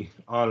 Ozzy,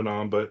 on and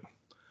on. But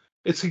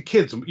it's a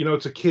kids,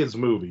 it's a kids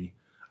movie,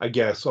 I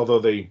guess. Although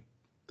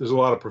there's a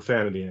lot of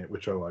profanity in it,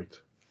 which I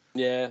liked.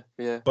 Yeah.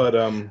 Yeah. But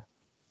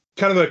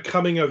kind of a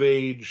coming of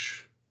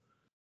age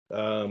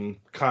kind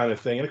of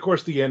thing. And of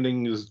course, the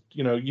ending is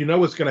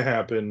what's going to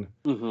happen.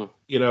 Mm-hmm.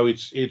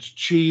 It's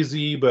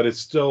cheesy, but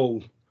it's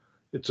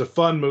a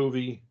fun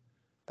movie.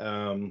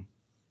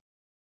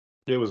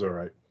 It was all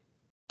right.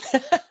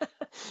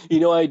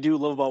 I do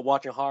love about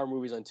watching horror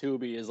movies on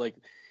Tubi is like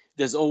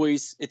it's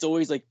always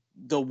like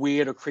the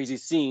weird or crazy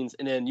scenes,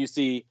 and then you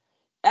see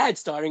ad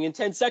starting in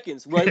 10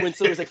 seconds, right when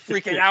someone's like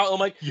freaking out. I'm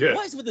like, Yeah.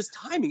 what is with this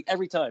timing?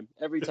 Every time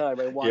I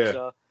watch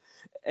Yeah.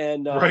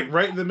 and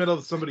right in the middle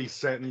of somebody's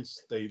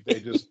sentence, they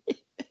just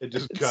it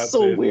just it's cuts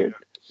so in. weird.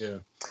 Yeah.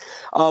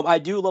 I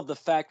do love the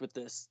fact with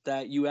this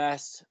that you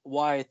asked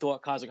why I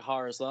thought cosmic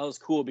horror, so that was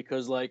cool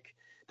because like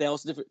they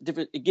also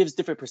different it gives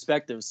different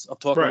perspectives of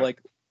talking Right.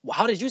 like, well,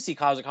 how did you see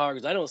cosmic horror?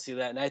 Because I don't see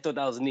that, and I thought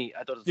that was neat.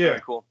 I thought it was Yeah.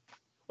 very cool.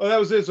 Well, that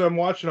was it. So I'm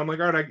watching. I'm like,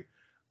 all right,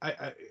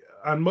 I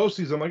on most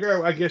of these, I'm like, all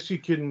right, I guess you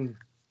can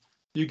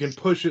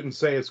push it and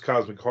say it's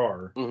cosmic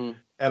horror. Mm-hmm.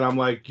 And I'm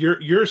like,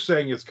 you're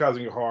saying it's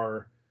cosmic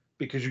horror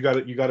because you got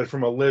it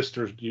from a list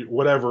or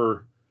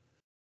whatever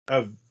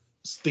of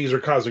these are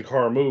cosmic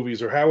horror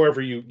movies or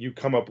however you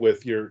come up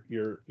with your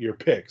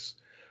picks.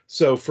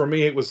 So for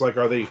me, it was like,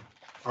 are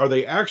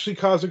they actually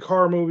cosmic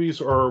horror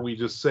movies or are we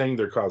just saying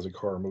they're cosmic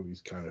horror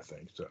movies kind of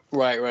thing? So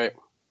Right.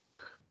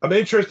 I'm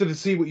interested to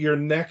see what your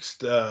next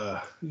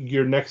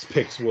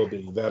picks will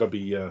be. That'll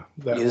be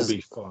will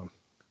be fun.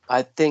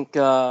 I think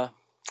I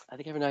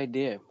have an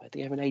idea.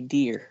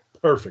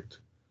 Perfect.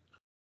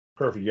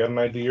 You got an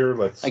idea?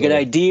 I get an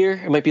idea.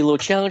 It might be a little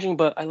challenging,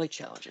 but I like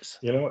challenges.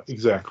 You know what?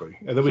 Exactly.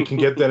 And then we can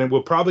get that in.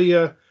 We'll probably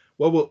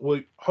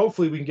we'll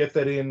hopefully we can get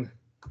that in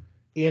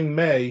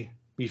May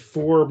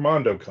before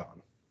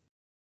MondoCon.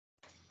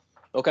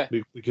 Okay.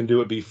 We can do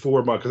it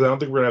before because I don't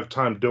think we're gonna have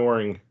time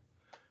during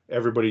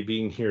everybody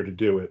being here to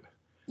do it.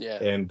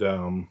 Yeah. And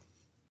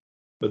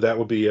but that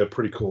would be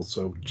pretty cool.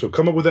 So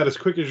come up with that as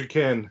quick as you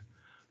can,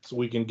 so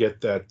we can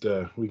get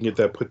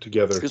that put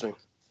together. Excuse me.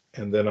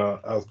 And then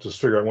I'll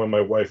just figure out when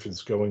my wife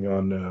is going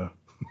to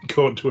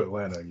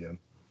Atlanta again.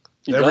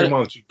 Every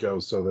month she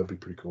goes, so that'd be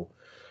pretty cool.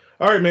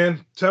 All right, man.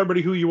 Tell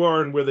everybody who you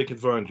are and where they can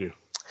find you.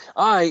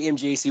 I am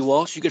JC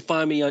Walsh. You can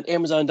find me on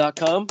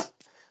Amazon.com.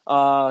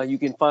 You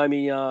can find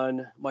me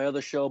on my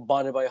other show,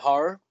 Bonded by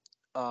Horror.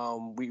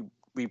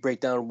 We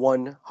break down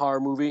one horror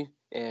movie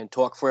and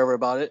talk forever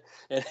about it.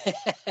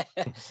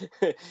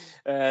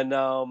 And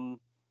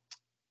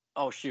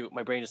oh shoot,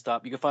 my brain just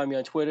stopped. You can find me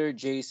on Twitter,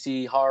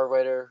 JC Horror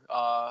Writer,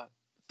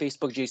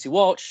 Facebook, JC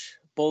Walsh,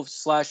 both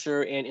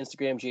Slasher and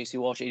Instagram, JC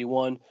Walsh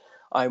 81.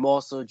 I'm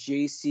also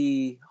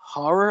JC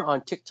Horror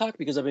on TikTok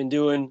because I've been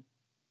doing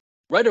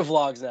writer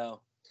vlogs now.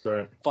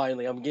 Right.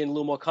 Finally, I'm getting a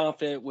little more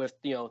confident with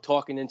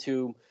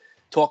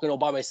talking all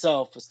by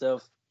myself instead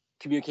of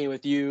communicating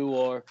with you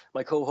or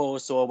my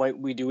co-host, or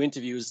we do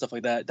interviews and stuff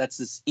like that. That's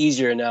just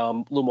easier now. I'm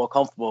a little more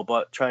comfortable,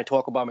 but trying to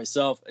talk about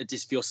myself, it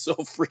just feels so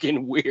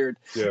freaking weird.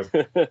 Yeah.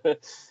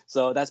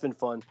 So that's been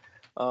fun.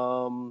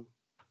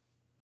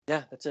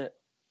 Yeah, that's it.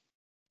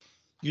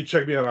 You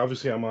check me out.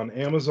 Obviously, I'm on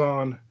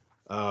Amazon,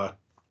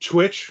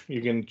 Twitch.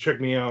 You can check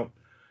me out.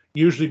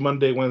 Usually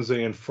Monday,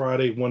 Wednesday, and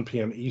Friday, 1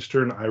 p.m.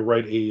 Eastern. I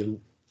write a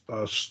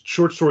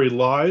short story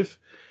live,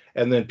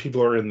 and then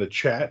people are in the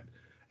chat,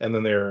 and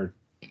then they're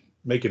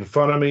making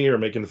fun of me or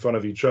making fun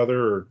of each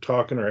other or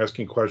talking or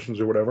asking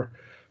questions or whatever.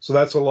 So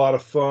that's a lot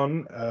of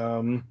fun.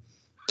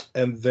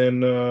 And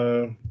then,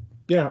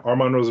 yeah,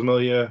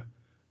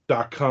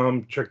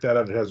 ArmandRosamilia.com. Check that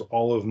out. It has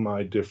all of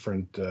my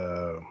different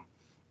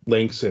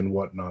links and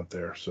whatnot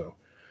there. So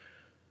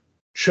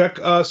check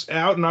us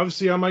out. And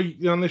obviously on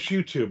this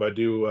YouTube, I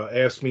do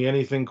Ask Me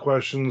Anything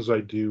questions. I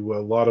do a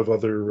lot of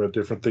other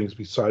different things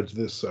besides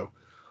this. So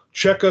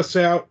check us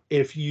out.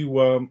 If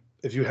you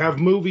have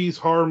movies,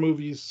 horror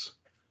movies,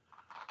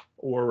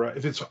 or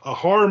if it's a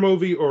horror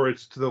movie or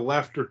it's to the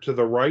left or to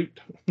the right,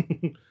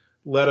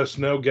 let us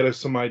know. Get us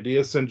some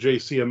ideas. Send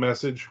JC a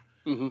message.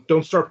 Mm-hmm.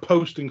 Don't start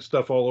posting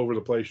stuff all over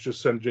the place.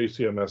 Just send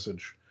JC a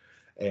message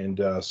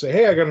and say,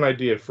 "Hey, I got an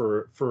idea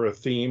for a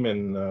theme,"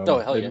 and Oh,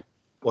 hell yeah.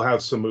 we'll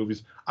have some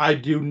movies. I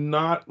do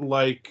not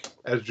like,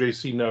 as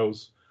JC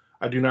knows,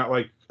 I do not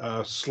like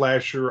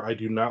slasher. I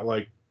do not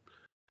like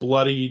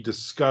bloody,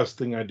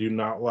 disgusting. I do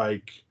not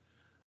like,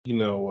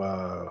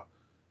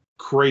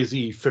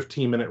 crazy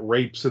 15-minute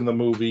rapes in the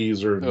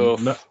movies or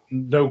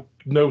no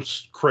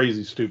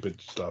crazy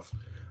stupid stuff.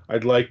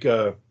 I'd like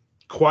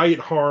quiet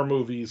horror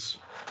movies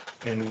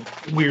and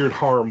weird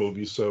horror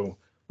movies. So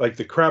like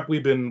the crap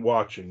we've been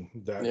watching,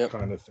 that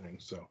kind of thing.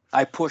 So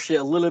I push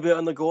it a little bit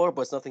on the gore,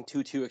 but it's nothing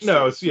too extreme.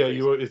 No,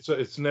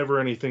 it's never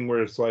anything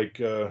where it's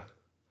like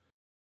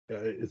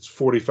it's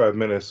 45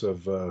 minutes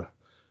of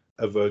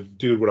a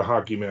dude with a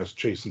hockey mask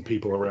chasing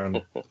people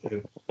around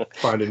and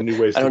finding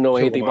new ways. I don't know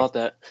anything about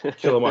that.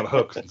 Kill them on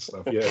hooks and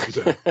stuff. Yeah,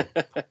 exactly.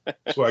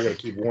 That's why I got to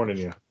keep warning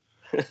you.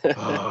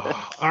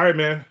 All right,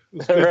 man.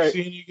 It's good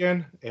seeing you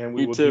again, and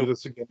we will do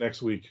this again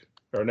next week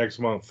or next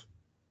month.